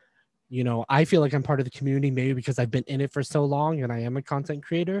 So I feel like I'm part of the community, maybe because I've been in it for so long and I am a content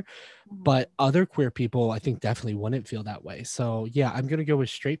creator. Mhm. But other queer people, I think, definitely wouldn't feel that way. So yeah, I'm gonna go with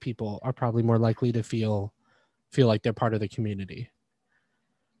straight people are probably more likely to feel like they're part of the community.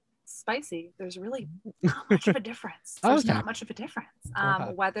 Spicy. There's really not much of a difference. There's Okay. not much of a difference.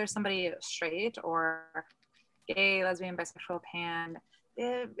 Okay. Whether somebody is straight or gay, lesbian, bisexual, pan,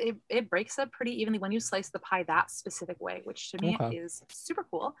 it breaks up pretty evenly when you slice the pie that specific way, which to me Okay. is super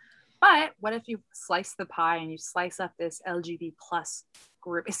cool. But what if you slice the pie and you slice up this LGBT plus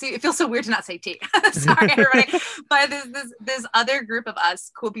group? See, it feels so weird to not say T. Sorry, everybody. But this other group of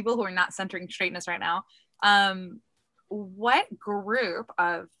us, cool people who are not centering straightness right now. What group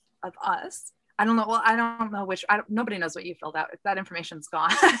of us? I don't know. Well, I don't know which. Nobody knows what you filled out. That information's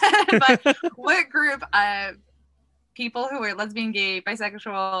gone. But what group of people who are lesbian, gay,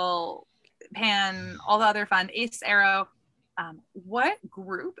 bisexual, pan, all the other fun, ace, arrow, what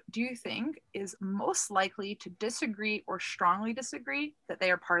group do you think is most likely to disagree or strongly disagree that they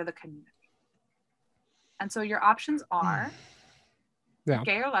are part of the community? And so your options are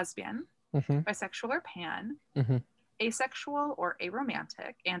gay or lesbian, bisexual or pan, asexual or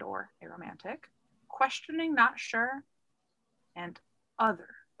aromantic and or aromantic, questioning, not sure, and other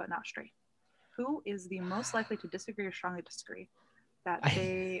but not straight. Who is the most likely to disagree or strongly disagree that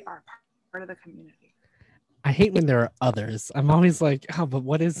they are part of the community? I hate when there are others. I'm always like, oh, but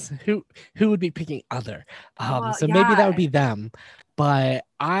what is who would be picking other? Maybe that would be them. But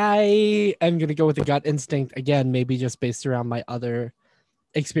I am gonna go with the gut instinct again, maybe just based around my other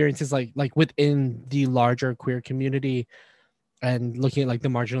experiences, like within the larger queer community, and looking at like the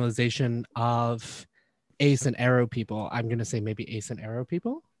marginalization of ace and arrow people. I'm gonna say maybe ace and arrow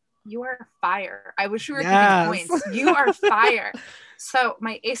people. You are fire. I wish you were keeping points. You are fire. So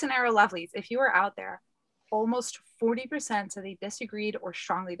my ace and arrow lovelies, if you are out there, almost 40% said they disagreed or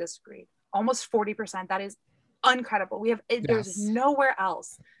strongly disagreed. Almost 40%. That is incredible. There's nowhere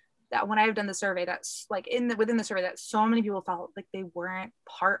else that when I've done the survey that's like within the survey that so many people felt like they weren't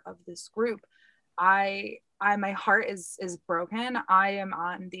part of this group. My heart is broken. I am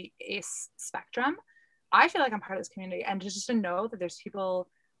on the ace spectrum. I feel like I'm part of this community, and just to know that there's people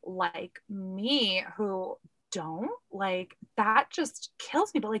like me who don't, like, that just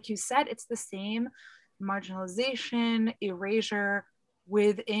kills me. But like you said, it's the same marginalization, erasure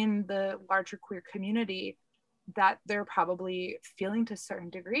within the larger queer community that they're probably feeling to a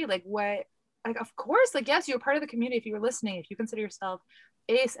certain degree. Like of course, like, yes, you're part of the community. If you were listening, if you consider yourself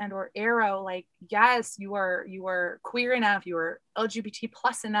ace and or arrow, like, yes, you are queer enough, you are LGBT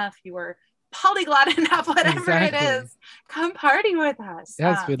plus enough, you are polyglot enough, whatever it is, come party with us.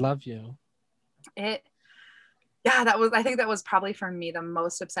 Yes, we love you. I think that was probably for me the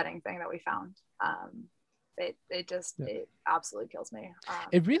most upsetting thing that we found. It absolutely kills me.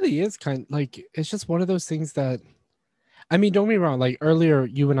 It really is kind of like, it's just one of those things that, I mean, don't get me wrong, like earlier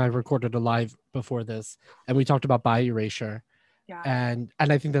you and I recorded a live before this and we talked about bi erasure. Yeah. And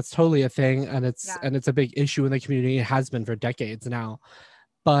I think that's totally a thing, and it's a big issue in the community. It has been for decades now.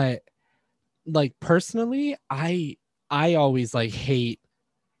 But like personally, I always like hate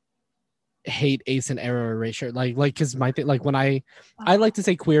ace and arrow erasure, like because my thing, like when I like to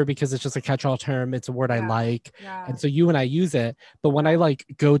say queer because it's just a catch-all term, it's a word I like, and so you and I use it. But when I like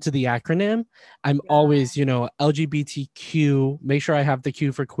go to the acronym, I'm always, LGBTQ, make sure I have the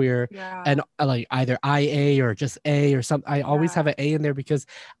Q for queer, and like either IA or just A or something. I always have an A in there because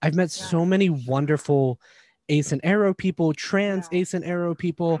I've met so many wonderful ace and arrow people, trans ace and arrow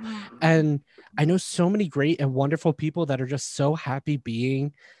people, and I know so many great and wonderful people that are just so happy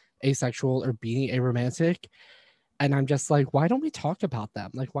being asexual or being aromantic, and I'm just like, why don't we talk about them?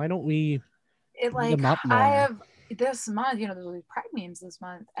 Like, why don't we bring them up more? I have this month, there's Pride memes this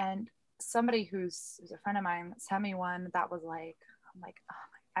month, and somebody who's a friend of mine sent me one that was like,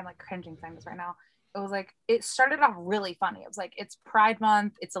 I'm like cringing saying this right now. It was like, it started off really funny. It was like, it's Pride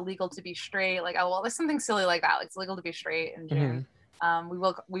month, it's illegal to be straight, like, oh well, there's something silly like that, like it's illegal to be straight in June.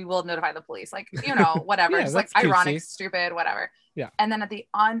 We will notify the police, like, whatever. Just like ironic, stupid, whatever. Yeah. And then at the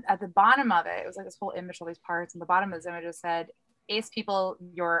bottom of it was like this whole image, all these parts, and the bottom of this image said, ace people,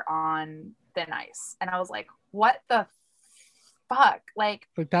 you're on thin ice. And I was like, what the fuck? Like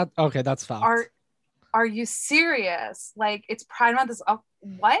that, okay, that's fucked. Are you serious? Like, it's Pride month.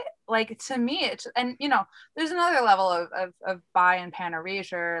 What? Like, to me, it's, and there's another level of bi and pan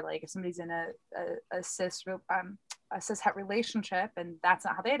erasure. Like, if somebody's in a cis het relationship and that's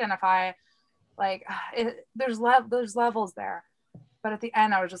not how they identify, like, there's levels there. But at the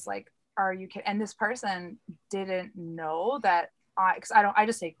end, I was just like, are you kidding? And this person didn't know that, because I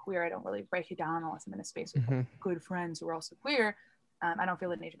just say queer. I don't really break it down unless I'm in a space with good friends who are also queer. I don't feel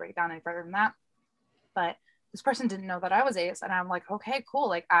the need to break it down any further than that. But this person didn't know that I was ace, and I'm like, okay, cool.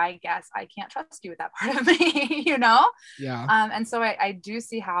 Like, I guess I can't trust you with that part of me, Yeah. And so I do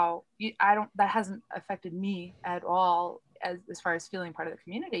see how that hasn't affected me at all as far as feeling part of the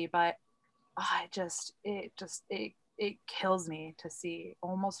community, but it kills me to see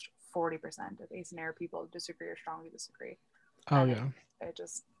almost 40% of ace and arrow people disagree or strongly disagree. Oh, yeah.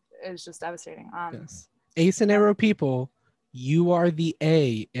 It's just devastating. Yes. Ace and arrow people, You are the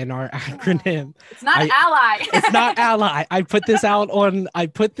A in our acronym. It's not I ally. It's not ally. I put this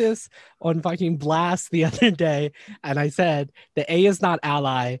on fucking blast the other day, and I said the A is not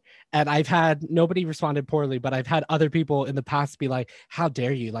ally. And I've had nobody responded poorly, but I've had other people in the past be like, how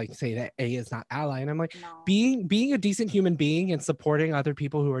dare you like say that A is not ally? And I'm like, No. being a decent human being and supporting other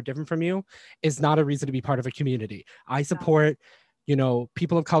people who are different from you is not a reason to be part of a community. I No. support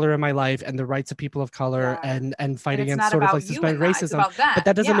people of color in my life and the rights of people of color Yeah. and fight And it's against not sort of about like you systemic in that. It's racism, about them. but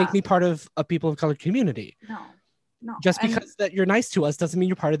that doesn't make Yeah. me part of a people of color community. No. No. Just And because that you're nice to us doesn't mean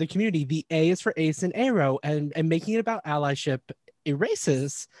you're part of the community. The A is for Ace and Arrow, and making it about allyship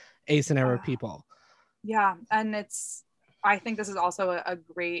erases Ace and Arrow people. yeah. And I think this is also a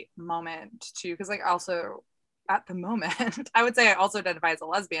great moment too, because like also at the moment, I would say I also identify as a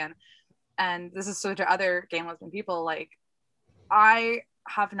lesbian. And this is so to other gay and lesbian people, like I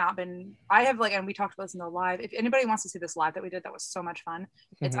I have like, and we talked about this in the live. If anybody wants to see this live that we did, that was so much fun.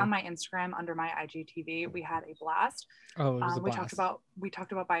 It's on my Instagram under my IGTV. We had a blast. Oh, it was a We blast.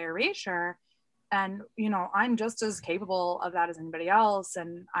 talked about bi erasure, and I'm just as capable of that as anybody else.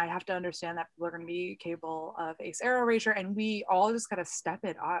 And I have to understand that people are going to be capable of ace arrow erasure, and we all just gotta step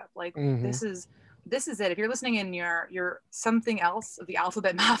it up. Like this is it. If you're listening and you're something else of the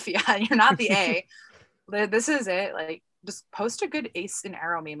alphabet mafia, you're not the A. This is it. Like just post a good ace and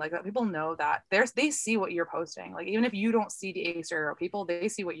arrow meme, like that people know that they see what you're posting. Like even if you don't see the ace or arrow people, they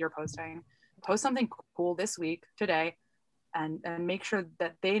see what you're posting. Post something cool this week, today, and make sure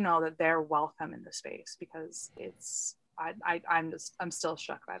that they know that they're welcome in the space, because I'm still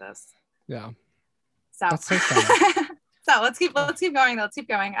shook by this. Yeah. So that's so sad. So let's keep going.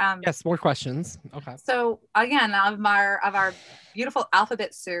 Yes, more questions. Okay. So again, of our beautiful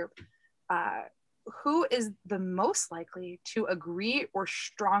alphabet soup, who is the most likely to agree or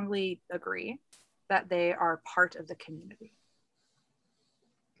strongly agree that they are part of the community?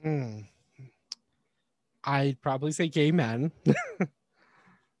 I'd probably say gay men.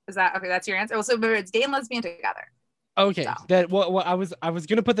 Is that okay? That's your answer. Also, remember, it's gay and lesbian together. Okay, So. that well, I was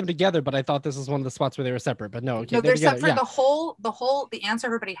gonna put them together, but I thought this was one of the spots where they were separate. But no, okay, No, they're separate. together. Yeah. The answer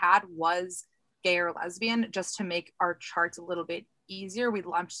everybody had was gay or lesbian, just to make our charts a little bit easier. We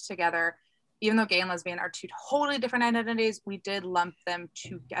lumped together, even though gay and lesbian are two totally different identities, we did lump them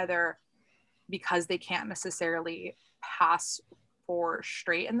together because they can't necessarily pass for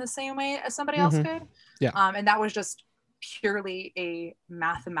straight in the same way as somebody else could. Yeah. And that was just purely a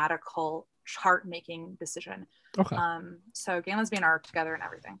mathematical chart making decision. Okay. So gay and lesbian are together and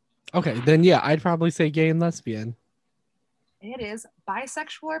everything. Okay, then yeah, I'd probably say gay and lesbian. It is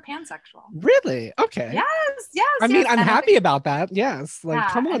bisexual or pansexual. Really? Okay. Yes. I mean, I'm happy about that. Yes. Like,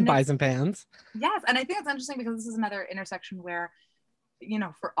 come on, bis and pans. Yes. And I think it's interesting because this is another intersection where,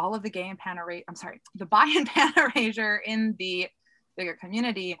 for all of the gay and the bi and pan erasure in the bigger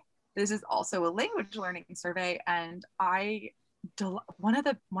community, this is also a language learning survey. And one of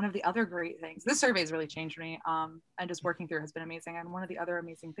the other great things, this survey has really changed me, and just working through has been amazing. And one of the other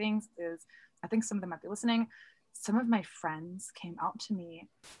amazing things is, I think some of them might be listening, some of my friends came out to me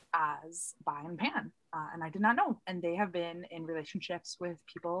as bi and pan, and I did not know. And they have been in relationships with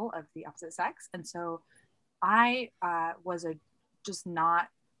people of the opposite sex. And so I was just not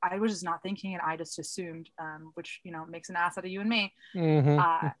thinking, and I just assumed, which, makes an ass out of you and me.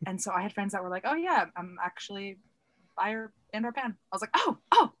 And so I had friends that were like, oh yeah, I'm actually bi or pan. I was like,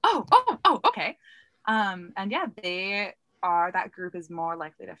 oh, okay. And yeah, that group is more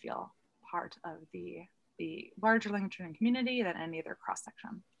likely to feel part of the larger language learning community than any other cross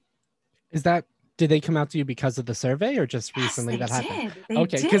section. Did they come out to you because of the survey, or just recently that happened?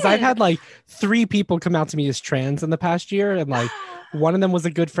 Okay, because I've had like 3 people come out to me as trans in the past year, and like one of them was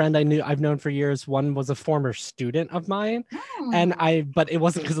a good friend I've known for years. One was a former student of mine, but it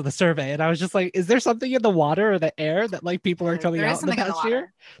wasn't because of the survey. And I was just like, is there something in the water or the air that like people are coming out in the past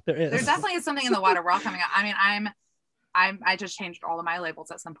year? There definitely is something in the water. We're all coming out. I mean, I just changed all of my labels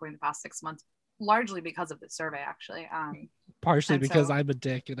at some point in the past 6 months, largely because of the survey, actually. Partially because I'm a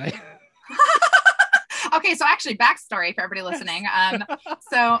dick and I. Okay, so actually, backstory for everybody listening.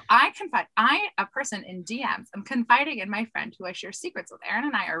 So a person in DMs, I'm confiding in my friend who I share secrets with. Aaron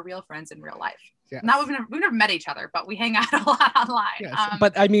and I are real friends in real life. Yes. Now we've never met each other, but we hang out a lot online. Yes.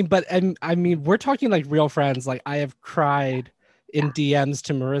 But I mean, we're talking like real friends. Like I have cried in DMs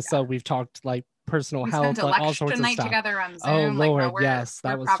to Marissa. Yeah. We've talked like personal health, like all sorts of stuff. Together on Zoom. Oh Lord, like, yes,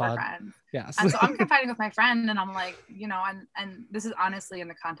 that was fun. Friends. Yes. And so I'm confiding with my friend, and I'm like, and this is honestly in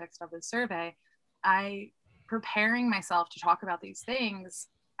the context of the survey. Preparing myself to talk about these things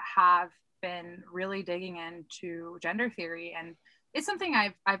have been really digging into gender theory and it's something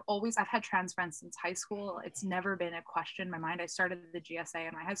I've had trans friends since high school. It's never been a question in my mind. I started the GSA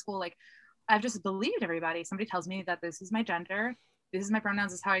in my high school. Like, I've just believed everybody. Somebody tells me that this is my gender, this is my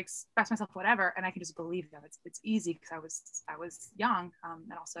pronouns, this is how I express myself, whatever, and I can just believe them. It's easy because I was young,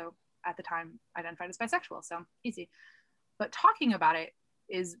 and also at the time identified as bisexual, so easy. But talking about it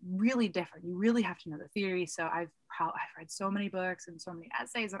is really different. You really have to know the theory. So I've read so many books and so many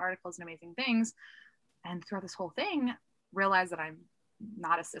essays and articles and amazing things, and throughout this whole thing, realized that I'm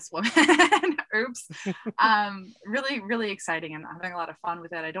not a cis woman. Oops. Really, really exciting, and I'm having a lot of fun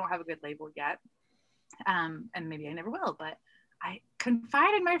with it. I don't have a good label yet, and maybe I never will, but I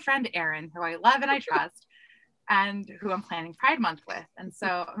confide in my friend Erin, who I love and I trust, and who I'm planning Pride Month with. And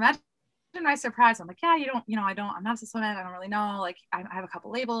so imagine my surprise. I'm like, yeah, I'm not a cis woman. I don't really know. Like, I have a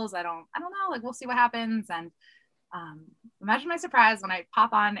couple labels. I don't know. Like, we'll see what happens. And imagine my surprise when I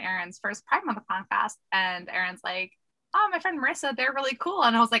pop on Erin's first Pride Month podcast, and Erin's like, oh, my friend Marissa, they're really cool.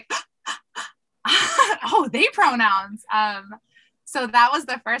 And I was like, oh, they pronouns. So that was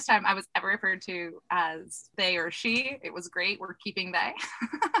the first time I was ever referred to as they or she. It was great. We're keeping they.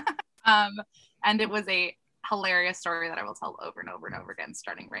 And it was a hilarious story that I will tell over and over and over again,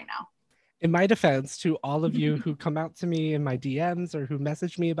 starting right now. In my defense, to all of you who come out to me in my DMs or who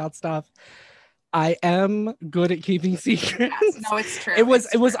message me about stuff, I am good at keeping secrets. Yes, no, it's true. It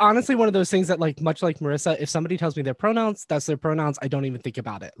was honestly one of those things that, like, much like Marissa, if somebody tells me their pronouns, that's their pronouns. I don't even think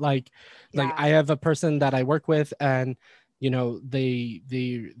about it. Like I have a person that I work with, and they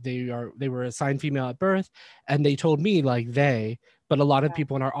were assigned female at birth, and they told me like they, but a lot of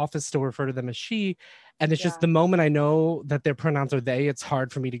people in our office still refer to them as she. And it's just the moment I know that their pronouns are they, it's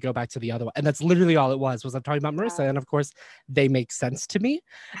hard for me to go back to the other one. And that's literally all it was I'm talking about Marissa. And of course, they make sense to me.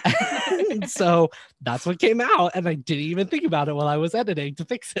 So that's what came out. And I didn't even think about it while I was editing to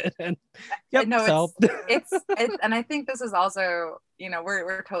fix it. And it's and I think this is also,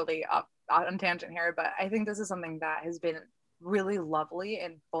 we're totally on tangent here, but I think this is something that has been really lovely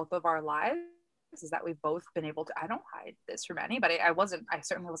in both of our lives, is that we've both been able to, I don't hide this from anybody. I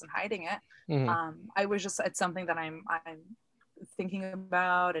certainly wasn't hiding it. It's something that I'm thinking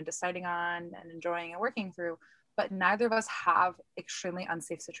about and deciding on and enjoying and working through, but neither of us have extremely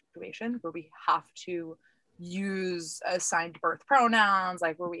unsafe situations where we have to use assigned birth pronouns,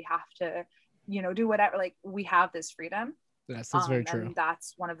 like where we have to, do whatever, like we have this freedom. Yes, that's very true. And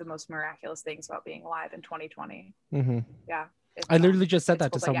that's one of the most miraculous things about being alive in 2020. Yeah. I literally just said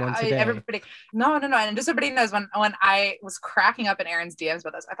that to someone today. Everybody, no. And just so everybody knows, when I was cracking up in Erin's DMs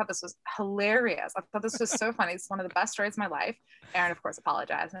about this, I thought this was hilarious. I thought this was so funny. It's one of the best stories of my life. Erin, of course,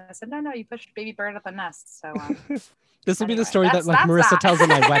 apologized. And I said, no, you pushed baby bird at the nest. So this will be the story that Marissa tells at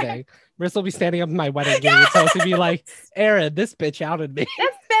my wedding. Marissa will be standing up in my wedding getting it told to be like, Erin, this bitch outed me.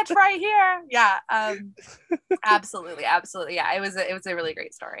 This bitch right here. Yeah. Absolutely. Yeah. It was a really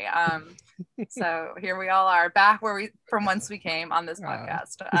great story. So here we all are, back from whence we came on this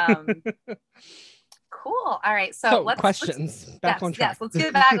podcast. Cool. All right. So let's questions. Back on track. Yes,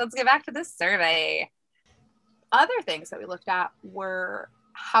 let's get back to this survey. Other things that we looked at were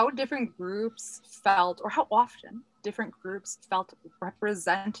how different groups felt, or how often different groups felt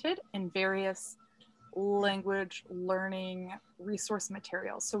represented in various language learning resource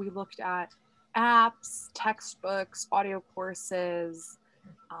materials. So we looked at apps, textbooks, audio courses,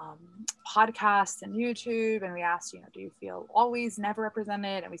 podcasts and YouTube, and we asked, do you feel always, never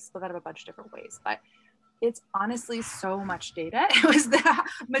represented? And we split that up a bunch of different ways, but it's honestly so much data. It was the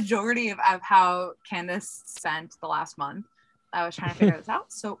majority of how Candace spent the last month. I was trying to figure this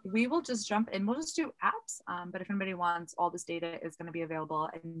out. So we will just jump in. We'll just do apps. But if anybody wants, all this data is going to be available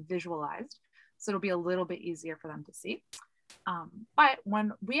and visualized. So it'll be a little bit easier for them to see. But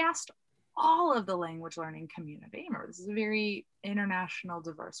when we asked all of the language learning community, remember, this is a very international,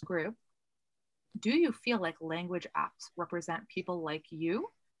 diverse group, do you feel like language apps represent people like you?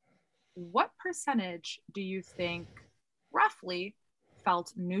 What percentage do you think roughly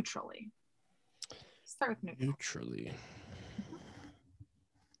felt neutrally? Start with neutral. Neutrally.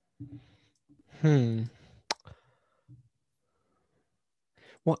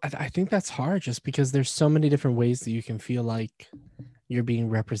 Well, I think that's hard, just because there's so many different ways that you can feel like you're being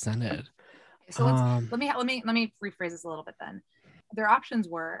represented. So let me rephrase this a little bit then. Their options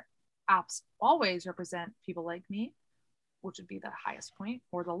were apps always represent people like me, which would be the highest point,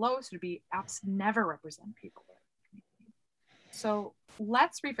 or the lowest would be apps never represent people like me. So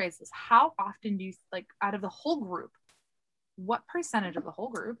let's rephrase this. How often do you, like, out of the whole group, what percentage of the whole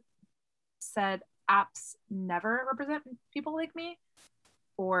group said apps never represent people like me,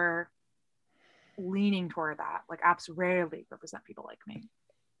 or leaning toward that, like apps rarely represent people like me?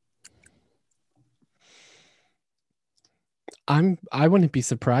 I wouldn't be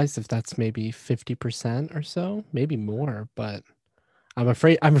surprised if that's maybe 50% or so, maybe more, but I'm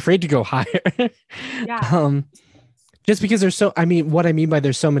afraid to go higher. Yeah. um just because there's so I mean what I mean by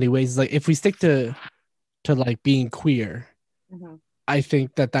there's so many ways, like if we stick to like being queer, Hmm. I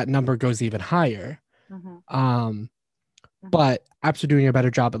think that that number goes even higher. Hmm. Um Hmm. but apps are doing a better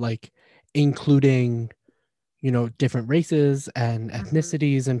job at like including, different races and Hmm.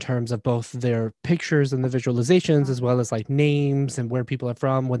 ethnicities in terms of both their pictures and the visualizations, as well Hmm. as like names and where people are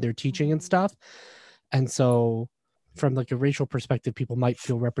from when they're teaching and Hmm. stuff. And so, from like a racial perspective, people might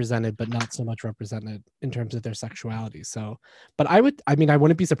feel represented, but not so much represented in terms of their sexuality. So, but I mean, I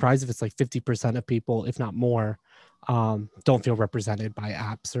wouldn't be surprised if it's like 50% of people, if not more, don't feel represented by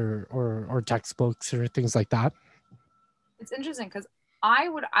apps or textbooks or things like that. It's interesting because I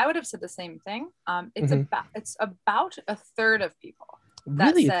would have said the same thing. Hmm. It's about a third of people that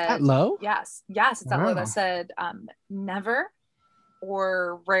Really, it's that said low? yes, it's that low, that Wow. said never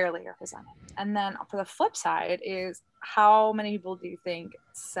or rarely represented. And then for the flip side is how many people do you think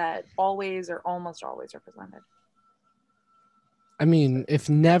said always or almost always represented? I mean, if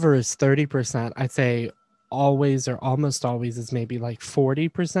never is 30%, I'd say always or almost always is maybe like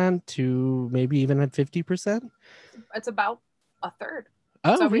 40% to maybe even at 50%. It's about a third.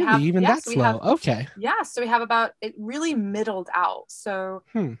 Oh, So we really? have Even yes, that's we low. have Okay. so we have about it really middled out. So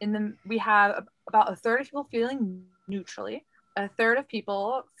Hmm. in the we have about a third of people feeling neutrally, a third of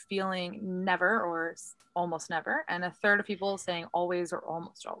people feeling never or almost never, and a third of people saying always or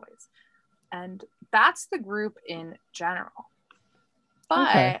almost always. And that's the group in general.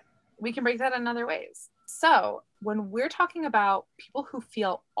 Okay. But we can break that in other ways. So when we're talking about people who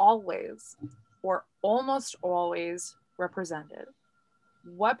feel always or almost always represented,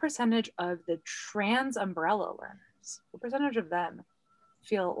 what percentage of the trans umbrella learners, what percentage of them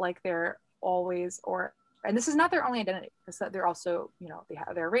feel like they're always or, and this is not their only identity, it's that they're also,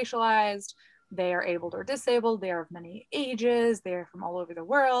 they're racialized, they are abled or disabled, they are of many ages, they're from all over the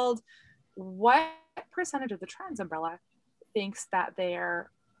world. What percentage of the trans umbrella thinks that they're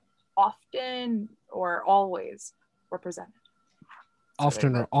often or always represented? So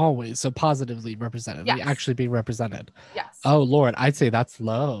Often or like, always. So positively represented, like yes, actually being represented. yes. Oh, Lord. I'd say that's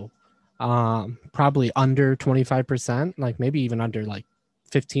low. Probably under 25%, like maybe even under like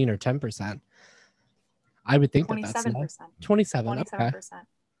 15 or 10%. I would think that that's low. 27%. 27. Okay. 27%.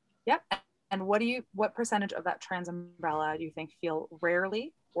 Yep. And what percentage of that trans umbrella do you think feel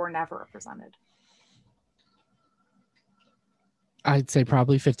rarely or never represented? I'd say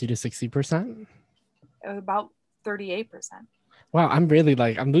probably 50 to 60%. About 38%. Wow, I'm really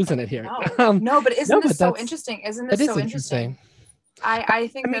like I'm losing it here. No, no, but isn't No, this but so that's interesting? Isn't that this is so interesting. interesting? I I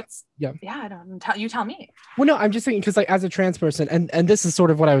think mean, that's, yeah. yeah, I don't tell you, tell me. Well, no, I'm just thinking because like as a trans person, and this is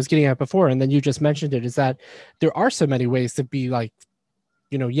sort of what I was getting at before, and then you just mentioned it, is that there are so many ways to be like,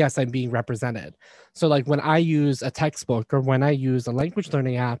 yes, I'm being represented. So like when I use a textbook or when I use a language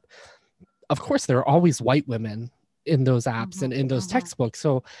learning app, of course there are always white women in those apps and Mm-hmm, in those mm-hmm. textbooks.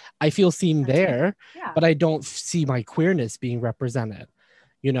 So I feel seen That's me. there, Yeah, but I don't see my queerness being represented,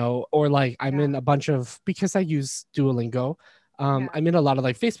 or like I'm yeah, in a bunch of, because I use Duolingo, yeah, I'm in a lot of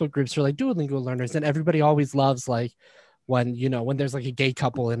like Facebook groups for like Duolingo learners, and everybody always loves like when when there's like a gay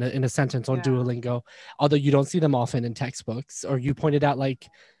couple in a sentence on yeah. Duolingo, although you don't see them often in textbooks. Or you pointed out like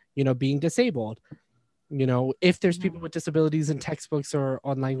being disabled. If there's Mm-hmm. people with disabilities in textbooks or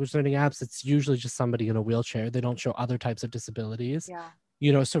on language learning apps, it's usually just somebody in a wheelchair. They don't show other types of disabilities.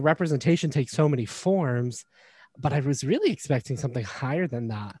 Yeah. So representation takes so many forms, but I was really expecting something higher than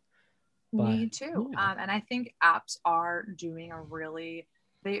that. But Me too. yeah. And I think apps are doing a really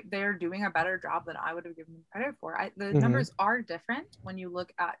they're doing a better job than I would have given them credit for. The Hmm. numbers are different when you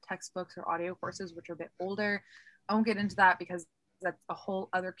look at textbooks or audio courses, which are a bit older. I won't get into that because that's a whole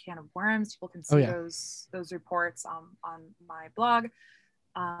other can of worms. People can Oh see yeah. those reports on my blog.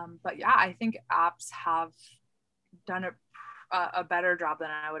 But yeah, I think apps have done a better job than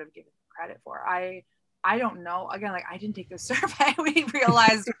I would have given credit for. I don't know. Again, like I didn't take this survey. We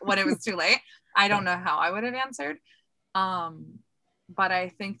realized when it was too late. I don't know how I would have answered. Um, but I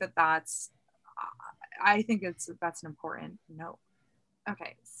think I think that's an important note.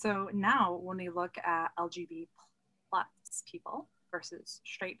 Okay, so now when we look at LGBT plus people versus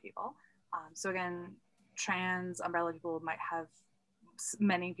straight people, so again, trans umbrella people might have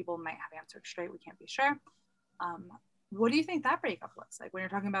many people might have answered straight. We can't be sure. Um, what do you think that breakup looks like when you're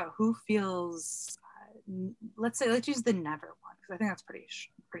talking about who feels? Let's use the never one because I think that's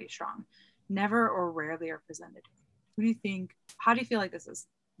pretty strong. Never or rarely represented. Who do you think? How do you feel like this is?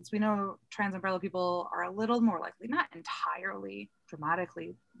 Since we know trans umbrella people are a little more likely, not entirely,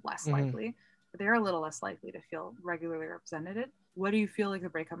 dramatically less Hmm. likely. they're a little less likely to feel regularly represented. What do you feel like the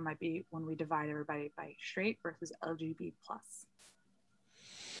breakup might be when we divide everybody by straight versus LGBT plus?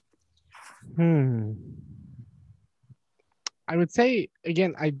 Hmm. I would say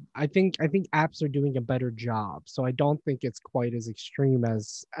again, I think apps are doing a better job. So I don't think it's quite as extreme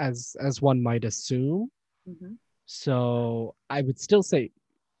as one might assume. Mm-hmm. So I would still say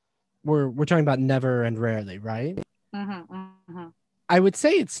we're talking about never and rarely, right? Mm-hmm. Mm-hmm. I would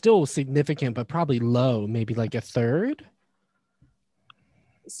say it's still significant, but probably low, maybe like a third.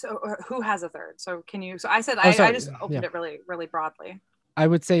 So who has a third? So can you? So I said Oh, I sorry. just opened Yeah, it really really broadly. I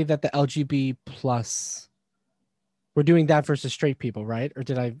would say that the LGB plus we're doing that versus straight people, right? Or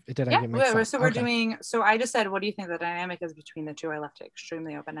did I Yeah. get mixed up? So we're Okay, doing. So I just said, what do you think the dynamic is between the two? I left it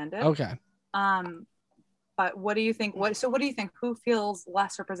extremely open ended. okay. Um, but what do you think? What do you think? Who feels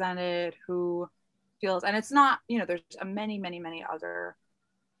less represented? Who feels? And it's not. There's many other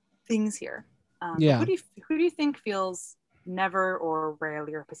things here. But Yeah, who do you think feels never or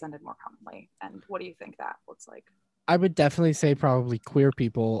rarely represented more commonly? And what do you think that looks like? I would definitely say probably queer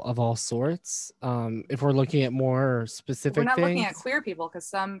people of all sorts. If we're looking at more We're specific not looking at things. queer people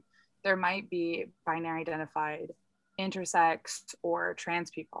because there might be binary identified intersex or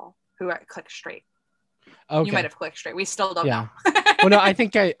trans people who click straight. You might Okay, have clicked straight. We still don't know. yeah. Well, no, I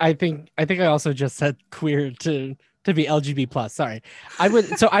think I also just said queer to be LGB plus. Sorry, I would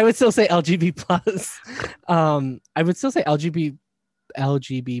still say LGB plus. I would still say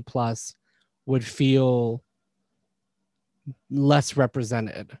LGB plus would feel less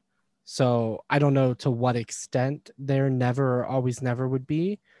represented. So I don't know to what extent there never always never would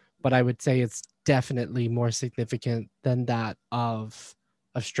be, but I would say it's definitely more significant than that of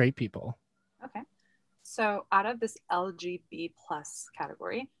straight people. Okay. So out of this LGB plus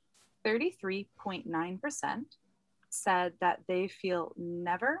category, 33.9% said that they feel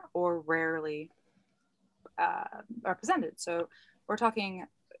never or rarely represented. So we're talking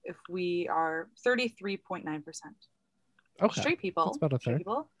if we are 33.9%. Okay, that's about a Straight third.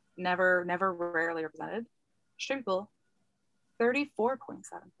 people, never rarely represented. Straight people, 34.7%.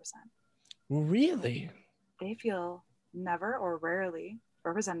 Really? They feel never or rarely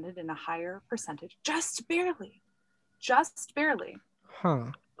represented in a higher percentage, just barely,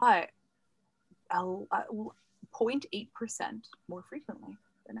 Huh. but 0.8% more frequently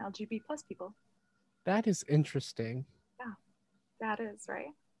than LGBT plus people. That is interesting. Yeah, that is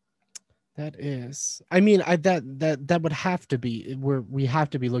right. That is. I mean, that would have to be we have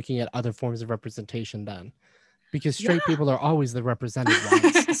to be looking at other forms of representation then. Because Yeah. straight people are always the represented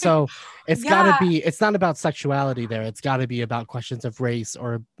ones. So it's got to Yeah, be it's not about sexuality there. It's got to be about questions of race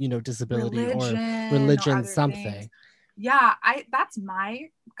or, disability or religion or religion other things. something. Yeah, I that's my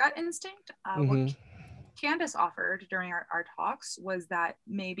gut instinct. What Mhm. Candace offered during our talks was that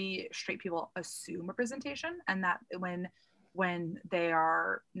maybe straight people assume representation and that when they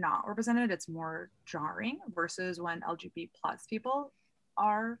are not represented, it's more jarring versus when LGBT plus people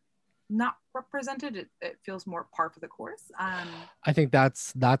are not represented, it feels more par for the course. I think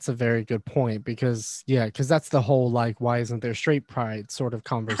that's a very good point because yeah, because that's the whole like why isn't there straight pride sort of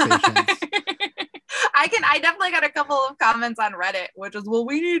conversations. I definitely got a couple of comments on Reddit, which is, well,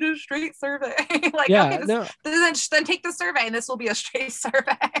 we need a straight survey. Like, okay, Yeah, no. then take the survey and this will be a straight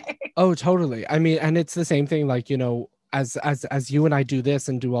survey. Oh, totally. I mean, and it's the same thing like, as you and I do this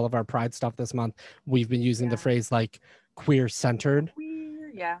and do all of our pride stuff this month, we've been using the Yeah. phrase like queer centered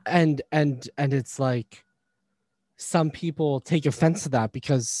Queer. Yeah. and it's like some people take offense to that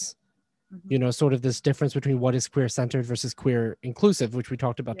because Mm-hmm. sort of this difference between what is queer centered versus queer inclusive, which we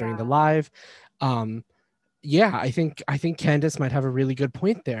talked about during the Yeah. live. um yeah, I think Candace might have a really good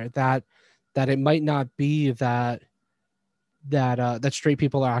point there that it might not be that straight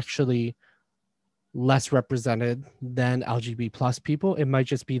people are actually less represented than LGBT plus people. It might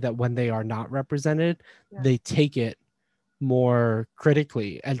just be that when they are not represented, Yeah. they take it more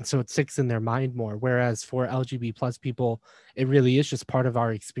critically and so it sticks in their mind more, whereas for LGBT plus people it really is just part of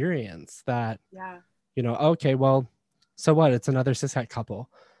our experience that Yeah. okay, well, so what, it's another cishet couple,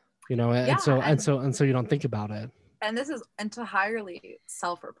 and Yeah. so you don't think about it. And this is entirely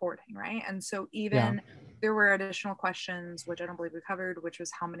self-reporting, right? And so Yeah. even there were additional questions which I don't believe we covered, which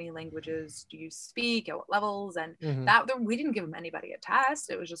was how many languages do you speak at what levels, and Hmm. that we didn't give anybody a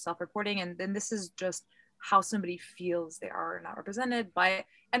test. It was just self-reporting, and then this is just how somebody feels they are not represented by it,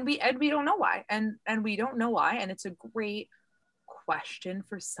 and we don't know why, and we don't know why, and it's a great question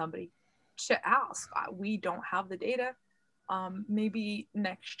for somebody to ask. We don't have the data. Maybe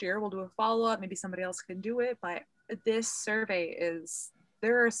next year we'll do a follow-up, maybe somebody else can do it, but this survey is,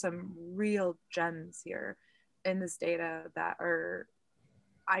 there are some real gems here in this data that are,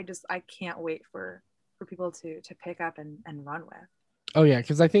 I can't wait for people to pick up and run with. Oh yeah,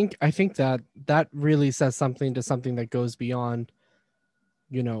 because I think that that really says something to something that goes beyond,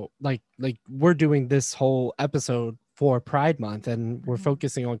 like we're doing this whole episode for Pride Month and we're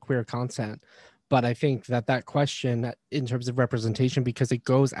focusing on queer content. But I think that that question in terms of representation, because it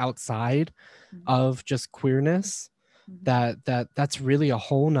goes outside of just queerness, that's really a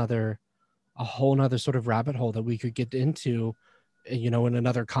whole nother sort of rabbit hole that we could get into, in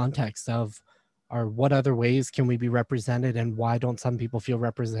another context of, or what other ways can we be represented and why don't some people feel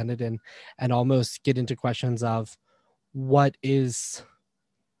represented, and almost get into questions of what is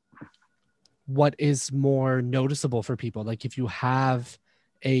more noticeable for people. Like if you have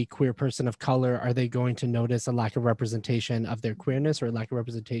a queer person of color, are they going to notice a lack of representation of their queerness or a lack of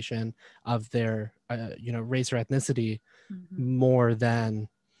representation of their race or ethnicity more than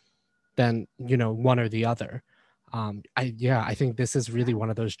one or the other? I think this is really one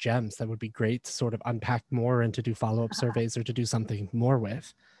of those gems that would be great to sort of unpack more and to do follow-up surveys or to do something more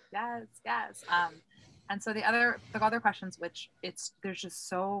with. Yes. And so the other questions, which there's just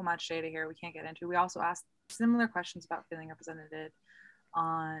so much data here we can't get into. We also asked similar questions about feeling represented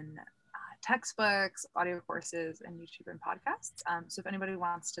on textbooks, audio courses, and YouTube and podcasts. So if anybody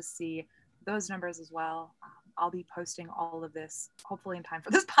wants to see those numbers as well, I'll be posting all of this hopefully in time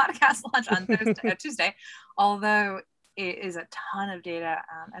for this podcast launch on Tuesday, although it is a ton of data,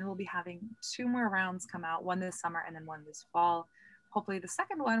 and we'll be having 2 more rounds come out, one this summer and then one this fall. Hopefully the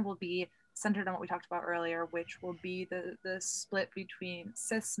second one will be centered on what we talked about earlier, which will be the split between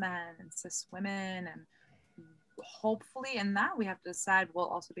cis men and cis women, and hopefully in that we have to decide, we'll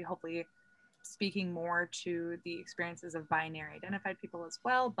also be hopefully speaking more to the experiences of binary identified people as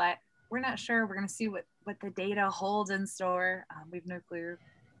well, but we're not sure. We're going to see what the data holds in store. We have no clue.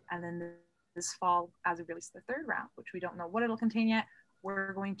 And then this fall, as we release the 3rd round, which we don't know what it'll contain yet,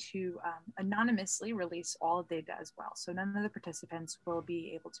 we're going to anonymously release all of the data as well. So none of the participants will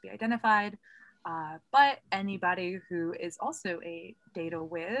be able to be identified, but anybody who is also a data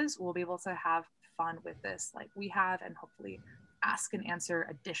whiz will be able to have fun with this like we have, and hopefully ask and answer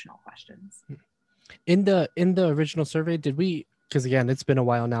additional questions. In the original survey, did we, because again, it's been a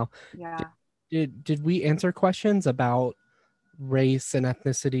while now. Yeah. Did we answer questions about race and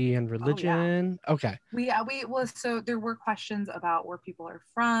ethnicity and religion? Oh, yeah. Okay. So there were questions about where people are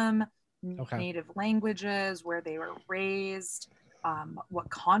from, Okay. native languages, where they were raised, what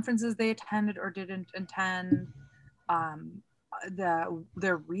conferences they attended or didn't attend,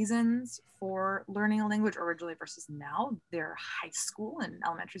 their reasons for learning a language originally versus now, their high school and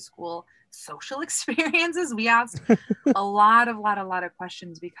elementary school social experiences. We asked a lot of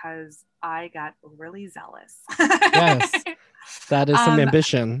questions because I got really zealous. Yes, that is some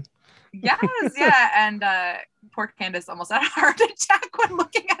ambition. Yes, yeah, and poor Candace almost had a heart attack when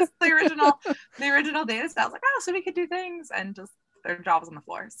looking at the original data. So I was like, oh, so we could do things, and just their jaw was on the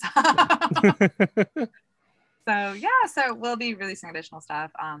floor. So we'll be releasing additional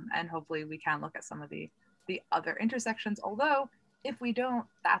stuff, and hopefully we can look at some of the other intersections. Although if we don't,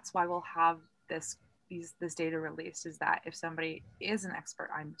 that's why we'll have this data released, is that if somebody is an expert,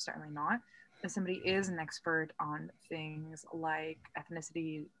 I'm certainly not, if somebody is an expert on things like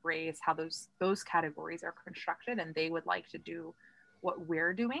ethnicity, race, how those categories are constructed, and they would like to do what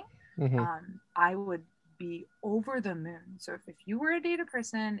we're doing, I would be over the moon. So if you were a data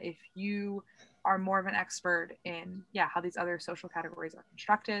person, if you are more of an expert in how these other social categories are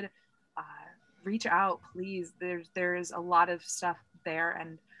constructed, reach out, please. There's a lot of stuff there.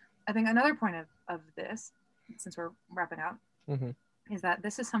 And I think another point of this, since we're wrapping up, is that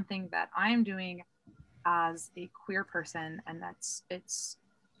this is something that I'm doing as a queer person, and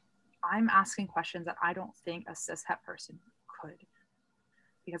I'm asking questions that I don't think a cishet person could.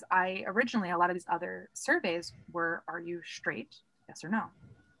 Because originally, a lot of these other surveys were, are you straight? Yes or no.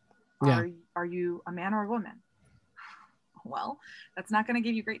 Yeah. Are you a man or a woman? Well, that's not going to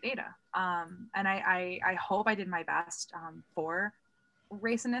give you great data. And I hope I did my best for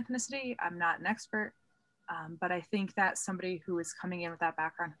race and ethnicity. I'm not an expert, but I think that somebody who is coming in with that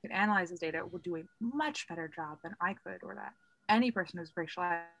background who can analyze this data will do a much better job than I could, or that any person who's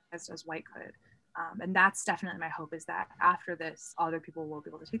racialized as white could. And that's definitely my hope, is that after this, other people will be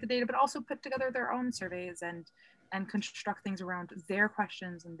able to take the data, but also put together their own surveys and construct things around their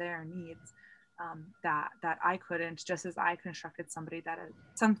questions and their needs, that I couldn't, just as I constructed something that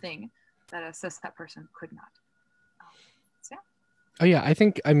a cishet person could not. So yeah. Oh yeah,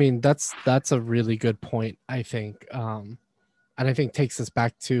 that's a really good point, I think. And I think takes us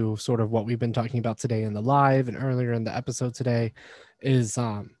back to sort of what we've been talking about today in the live and earlier in the episode today, is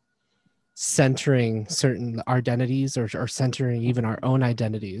centering certain identities, or centering even our own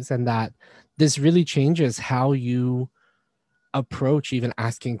identities, and that this really changes how you approach even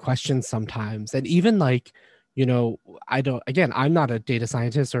asking questions sometimes. And even like, I don't, again, I'm not a data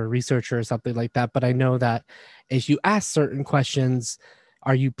scientist or a researcher or something like that, but I know that if you ask certain questions,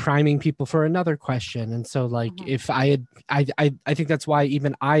 are you priming people for another question? And so like Mhm. if I had I think that's why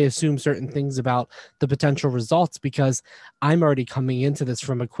even I assume certain things about the potential results, because I'm already coming into this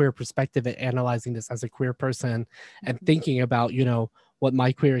from a queer perspective and analyzing this as a queer person and Mhm. thinking about, what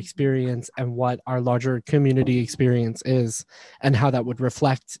my queer experience and what our larger community experience is, and how that would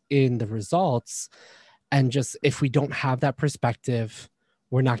reflect in the results. And just if we don't have that perspective,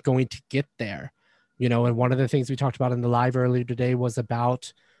 we're not going to get there. And one of the things we talked about in the live earlier today was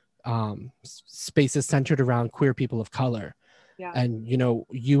about spaces centered around queer people of color. Yeah. And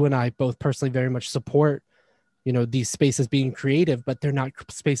you and I both personally very much support these spaces being creative, but they're not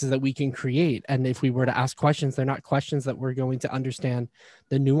spaces that we can create. And if we were to ask questions, they're not questions that we're going to understand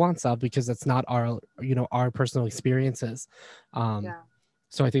the nuance of, because it's not our personal experiences. um Yeah.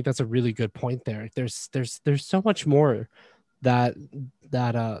 so I think that's a really good point there. There's so much more that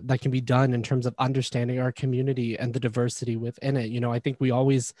that can be done in terms of understanding our community and the diversity within it. I think we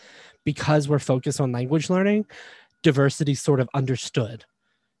always, because we're focused on language learning, diversity sort of understood.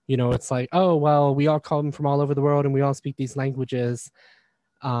 It's like, oh well, we all come from all over the world and we all speak these languages.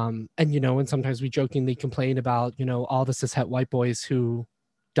 And sometimes we jokingly complain about all the cishet white boys who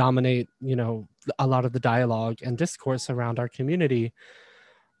dominate a lot of the dialogue and discourse around our community.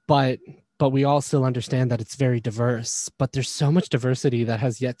 But we all still understand that it's very diverse, but there's so much diversity that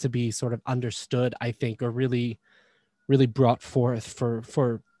has yet to be sort of understood, I think, or really brought forth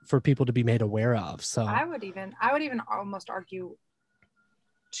for people to be made aware of. So I would even almost argue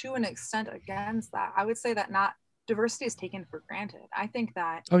to an extent against that. I would say that not diversity is taken for granted. I think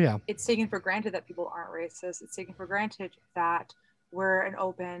that oh yeah. it's taken for granted that people aren't racist. It's taken for granted that we're an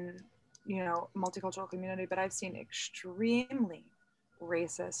open, multicultural community. But I've seen extremely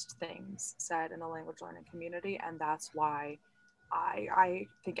racist things said in the language learning community, and that's why I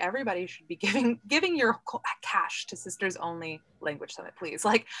think everybody should be giving your cash to Sisters Only Language Summit, please.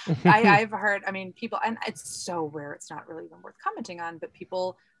 Like I've heard, I mean, people, and it's so rare, it's not really even worth commenting on, but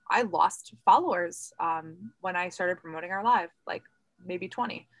people, I lost followers when I started promoting our live, like maybe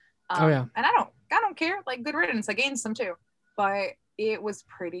 20. Oh yeah. And I don't care, like good riddance, I gained some too. But it was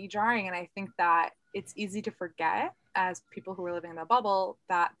pretty jarring. And I think that it's easy to forget as people who are living in the bubble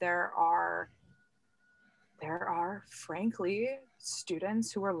that there are frankly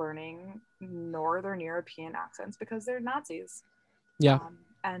students who are learning Northern European accents because they're Nazis. Yeah,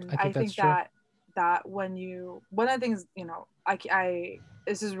 And I I think that's think true. that one of the things, I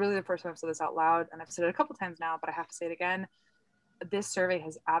this is really the first time I've said this out loud, and I've said it a couple times now, but I have to say it again. This survey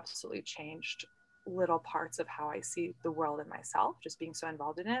has absolutely changed little parts of how I see the world and myself, just being so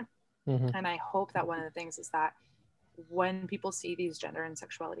involved in it. Hmm. And I hope that one of the things is that when people see these gender and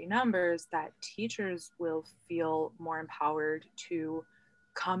sexuality numbers, that teachers will feel more empowered to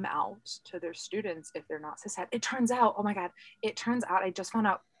come out to their students if they're not cishet. It turns out, oh my God, it turns out I just found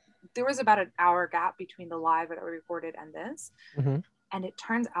out there was about an hour gap between the live that I recorded and this. Hmm. And it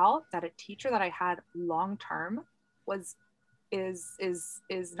turns out that a teacher that I had long term was is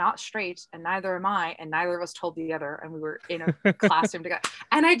not straight, and neither am I, and neither of us told the other, and we were in a classroom together.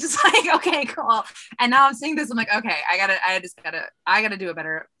 And I just like, okay, cool. And now I'm seeing this, I'm like, okay, I gotta do a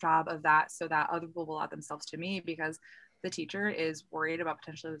better job of that so that other people will add themselves to me, because the teacher is worried about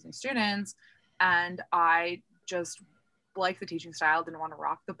potentially losing students, and I just like the teaching style, didn't want to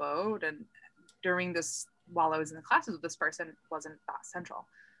rock the boat, and during this, while I was in the classes with this person, wasn't that central.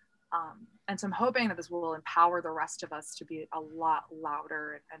 And so I'm hoping that this will empower the rest of us to be a lot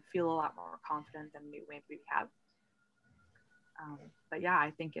louder and feel a lot more confident than maybe we have. But yeah,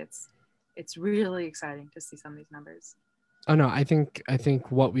 I think it's really exciting to see some of these numbers. Oh no, I think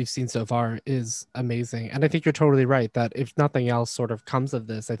what we've seen so far is amazing, and I think you're totally right that if nothing else sort of comes of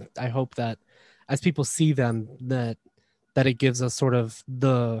this, I hope that as people see them, that it gives us sort of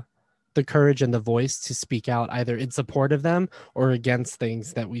the courage and the voice to speak out either in support of them or against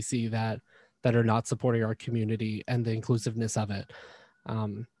things that we see that are not supporting our community and the inclusiveness of it.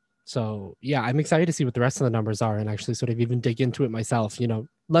 Um, so yeah, I'm excited to see what the rest of the numbers are and actually sort of even dig into it myself.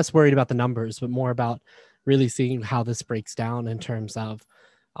 Less worried about the numbers, but more about really seeing how this breaks down in terms of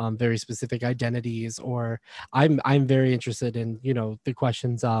very specific identities. Or I'm very interested in the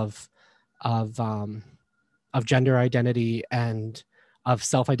questions of um, of gender identity and of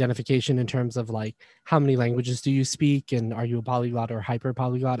self-identification in terms of like how many languages do you speak and are you a polyglot or hyper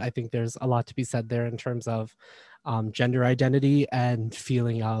polyglot. I think there's a lot to be said there in terms of gender identity and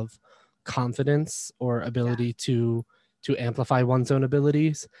feeling of confidence or ability to amplify one's own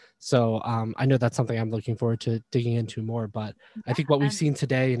abilities. So I know that's something I'm looking forward to digging into more. But I Yeah, think what we've and seen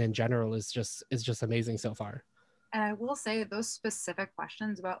today and in general is just amazing so far. and I will say those specific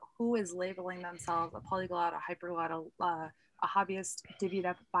questions about who is labeling themselves a polyglot, a hyperglot, a hobbyist, divvied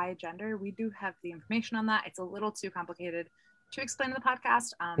up by gender. We do have the information on that. It's a little too complicated to explain in the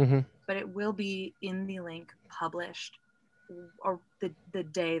podcast, Mhm. but it will be in the link published or the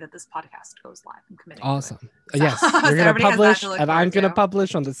day that this podcast goes live. I'm committing to Awesome. it. So, Yes, so you're gonna everybody has that publish, to look and I'm forward gonna to.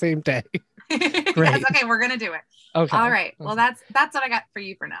 publish on the same day. Yes, Great. okay, we're gonna do it. Okay. All right. Well, Awesome. that's what I got for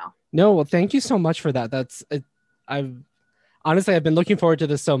you for now. No, well, thank you so much for that. That's it. I've honestly I've been looking forward to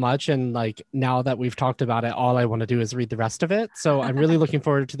this so much, and like now that we've talked about it, all I want to do is read the rest of it. So I'm really looking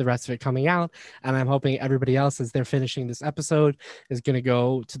forward to the rest of it coming out, and I'm hoping everybody else, as they're finishing this episode, is going to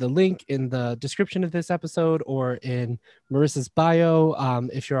go to the link in the description of this episode or in Marissa's bio,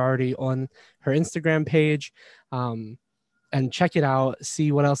 if you're already on her Instagram page. And check it out,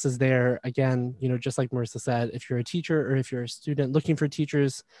 see what else is there. Again, just like Marissa said, if you're a teacher or if you're a student looking for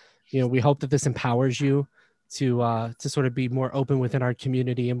teachers, we hope that this empowers you to sort of be more open within our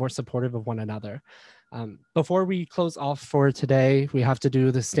community and more supportive of one another. Before we close off for today, we have to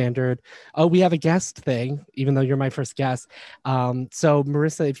do the standard, oh, we have a guest thing, even though you're my first guest. So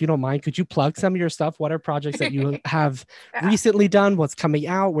Marissa, if you don't mind, could you plug some of your stuff? What are projects that you have recently done? What's coming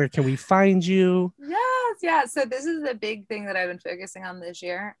out? Where can we find you? Yes, yeah. So this is the big thing that I've been focusing on this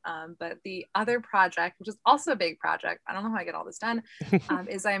year. But the other project, which is also a big project, I don't know how I get all this done,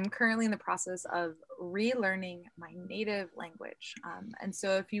 is I'm currently in the process of relearning my native language. And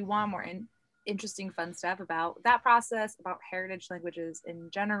so if you want more interesting, fun stuff about that process, about heritage languages in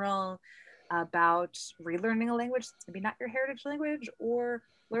general, about relearning a language that's maybe not your heritage language, or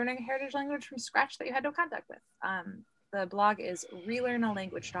learning a heritage language from scratch that you had no contact with. The blog is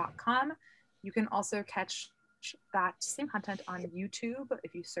relearnalanguage.com. You can also catch that same content on YouTube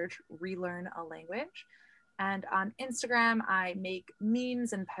if you search Relearn a Language. And on Instagram, I make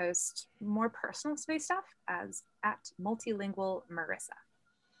memes and post more personal space stuff as at Multilingual Marissa.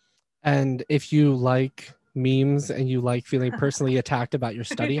 And if you like memes and you like feeling personally attacked about your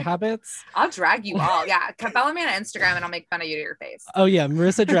study habits, I'll drag you all. Yeah. Follow me on Instagram and I'll make fun of you to your face. Oh yeah,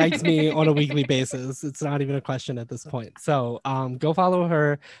 Marissa drags me on a weekly basis. It's not even a question at this point. So go follow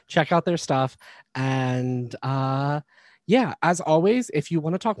her, check out their stuff, and yeah, as always, if you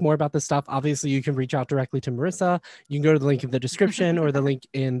want to talk more about this stuff, obviously you can reach out directly to Marissa. You can go to the link in the description or the link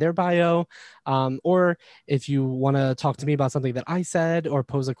in their bio. Or if you want to talk to me about something that I said or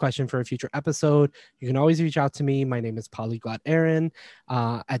pose a question for a future episode, you can always reach out to me. My name is Polyglot Aaron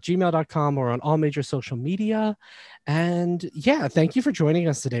at gmail.com or on all major social media. And yeah, thank you for joining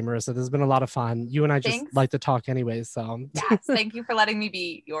us today, Marissa. This has been a lot of fun. You and I just like to talk anyways. So yes, thank you for letting me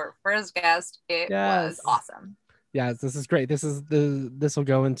be your first guest. It was awesome. Yes, this is great. This will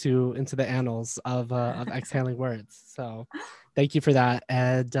go into the annals of exhaling words. So thank you for that.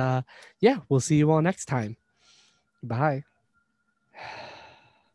 And yeah, we'll see you all next time. Bye.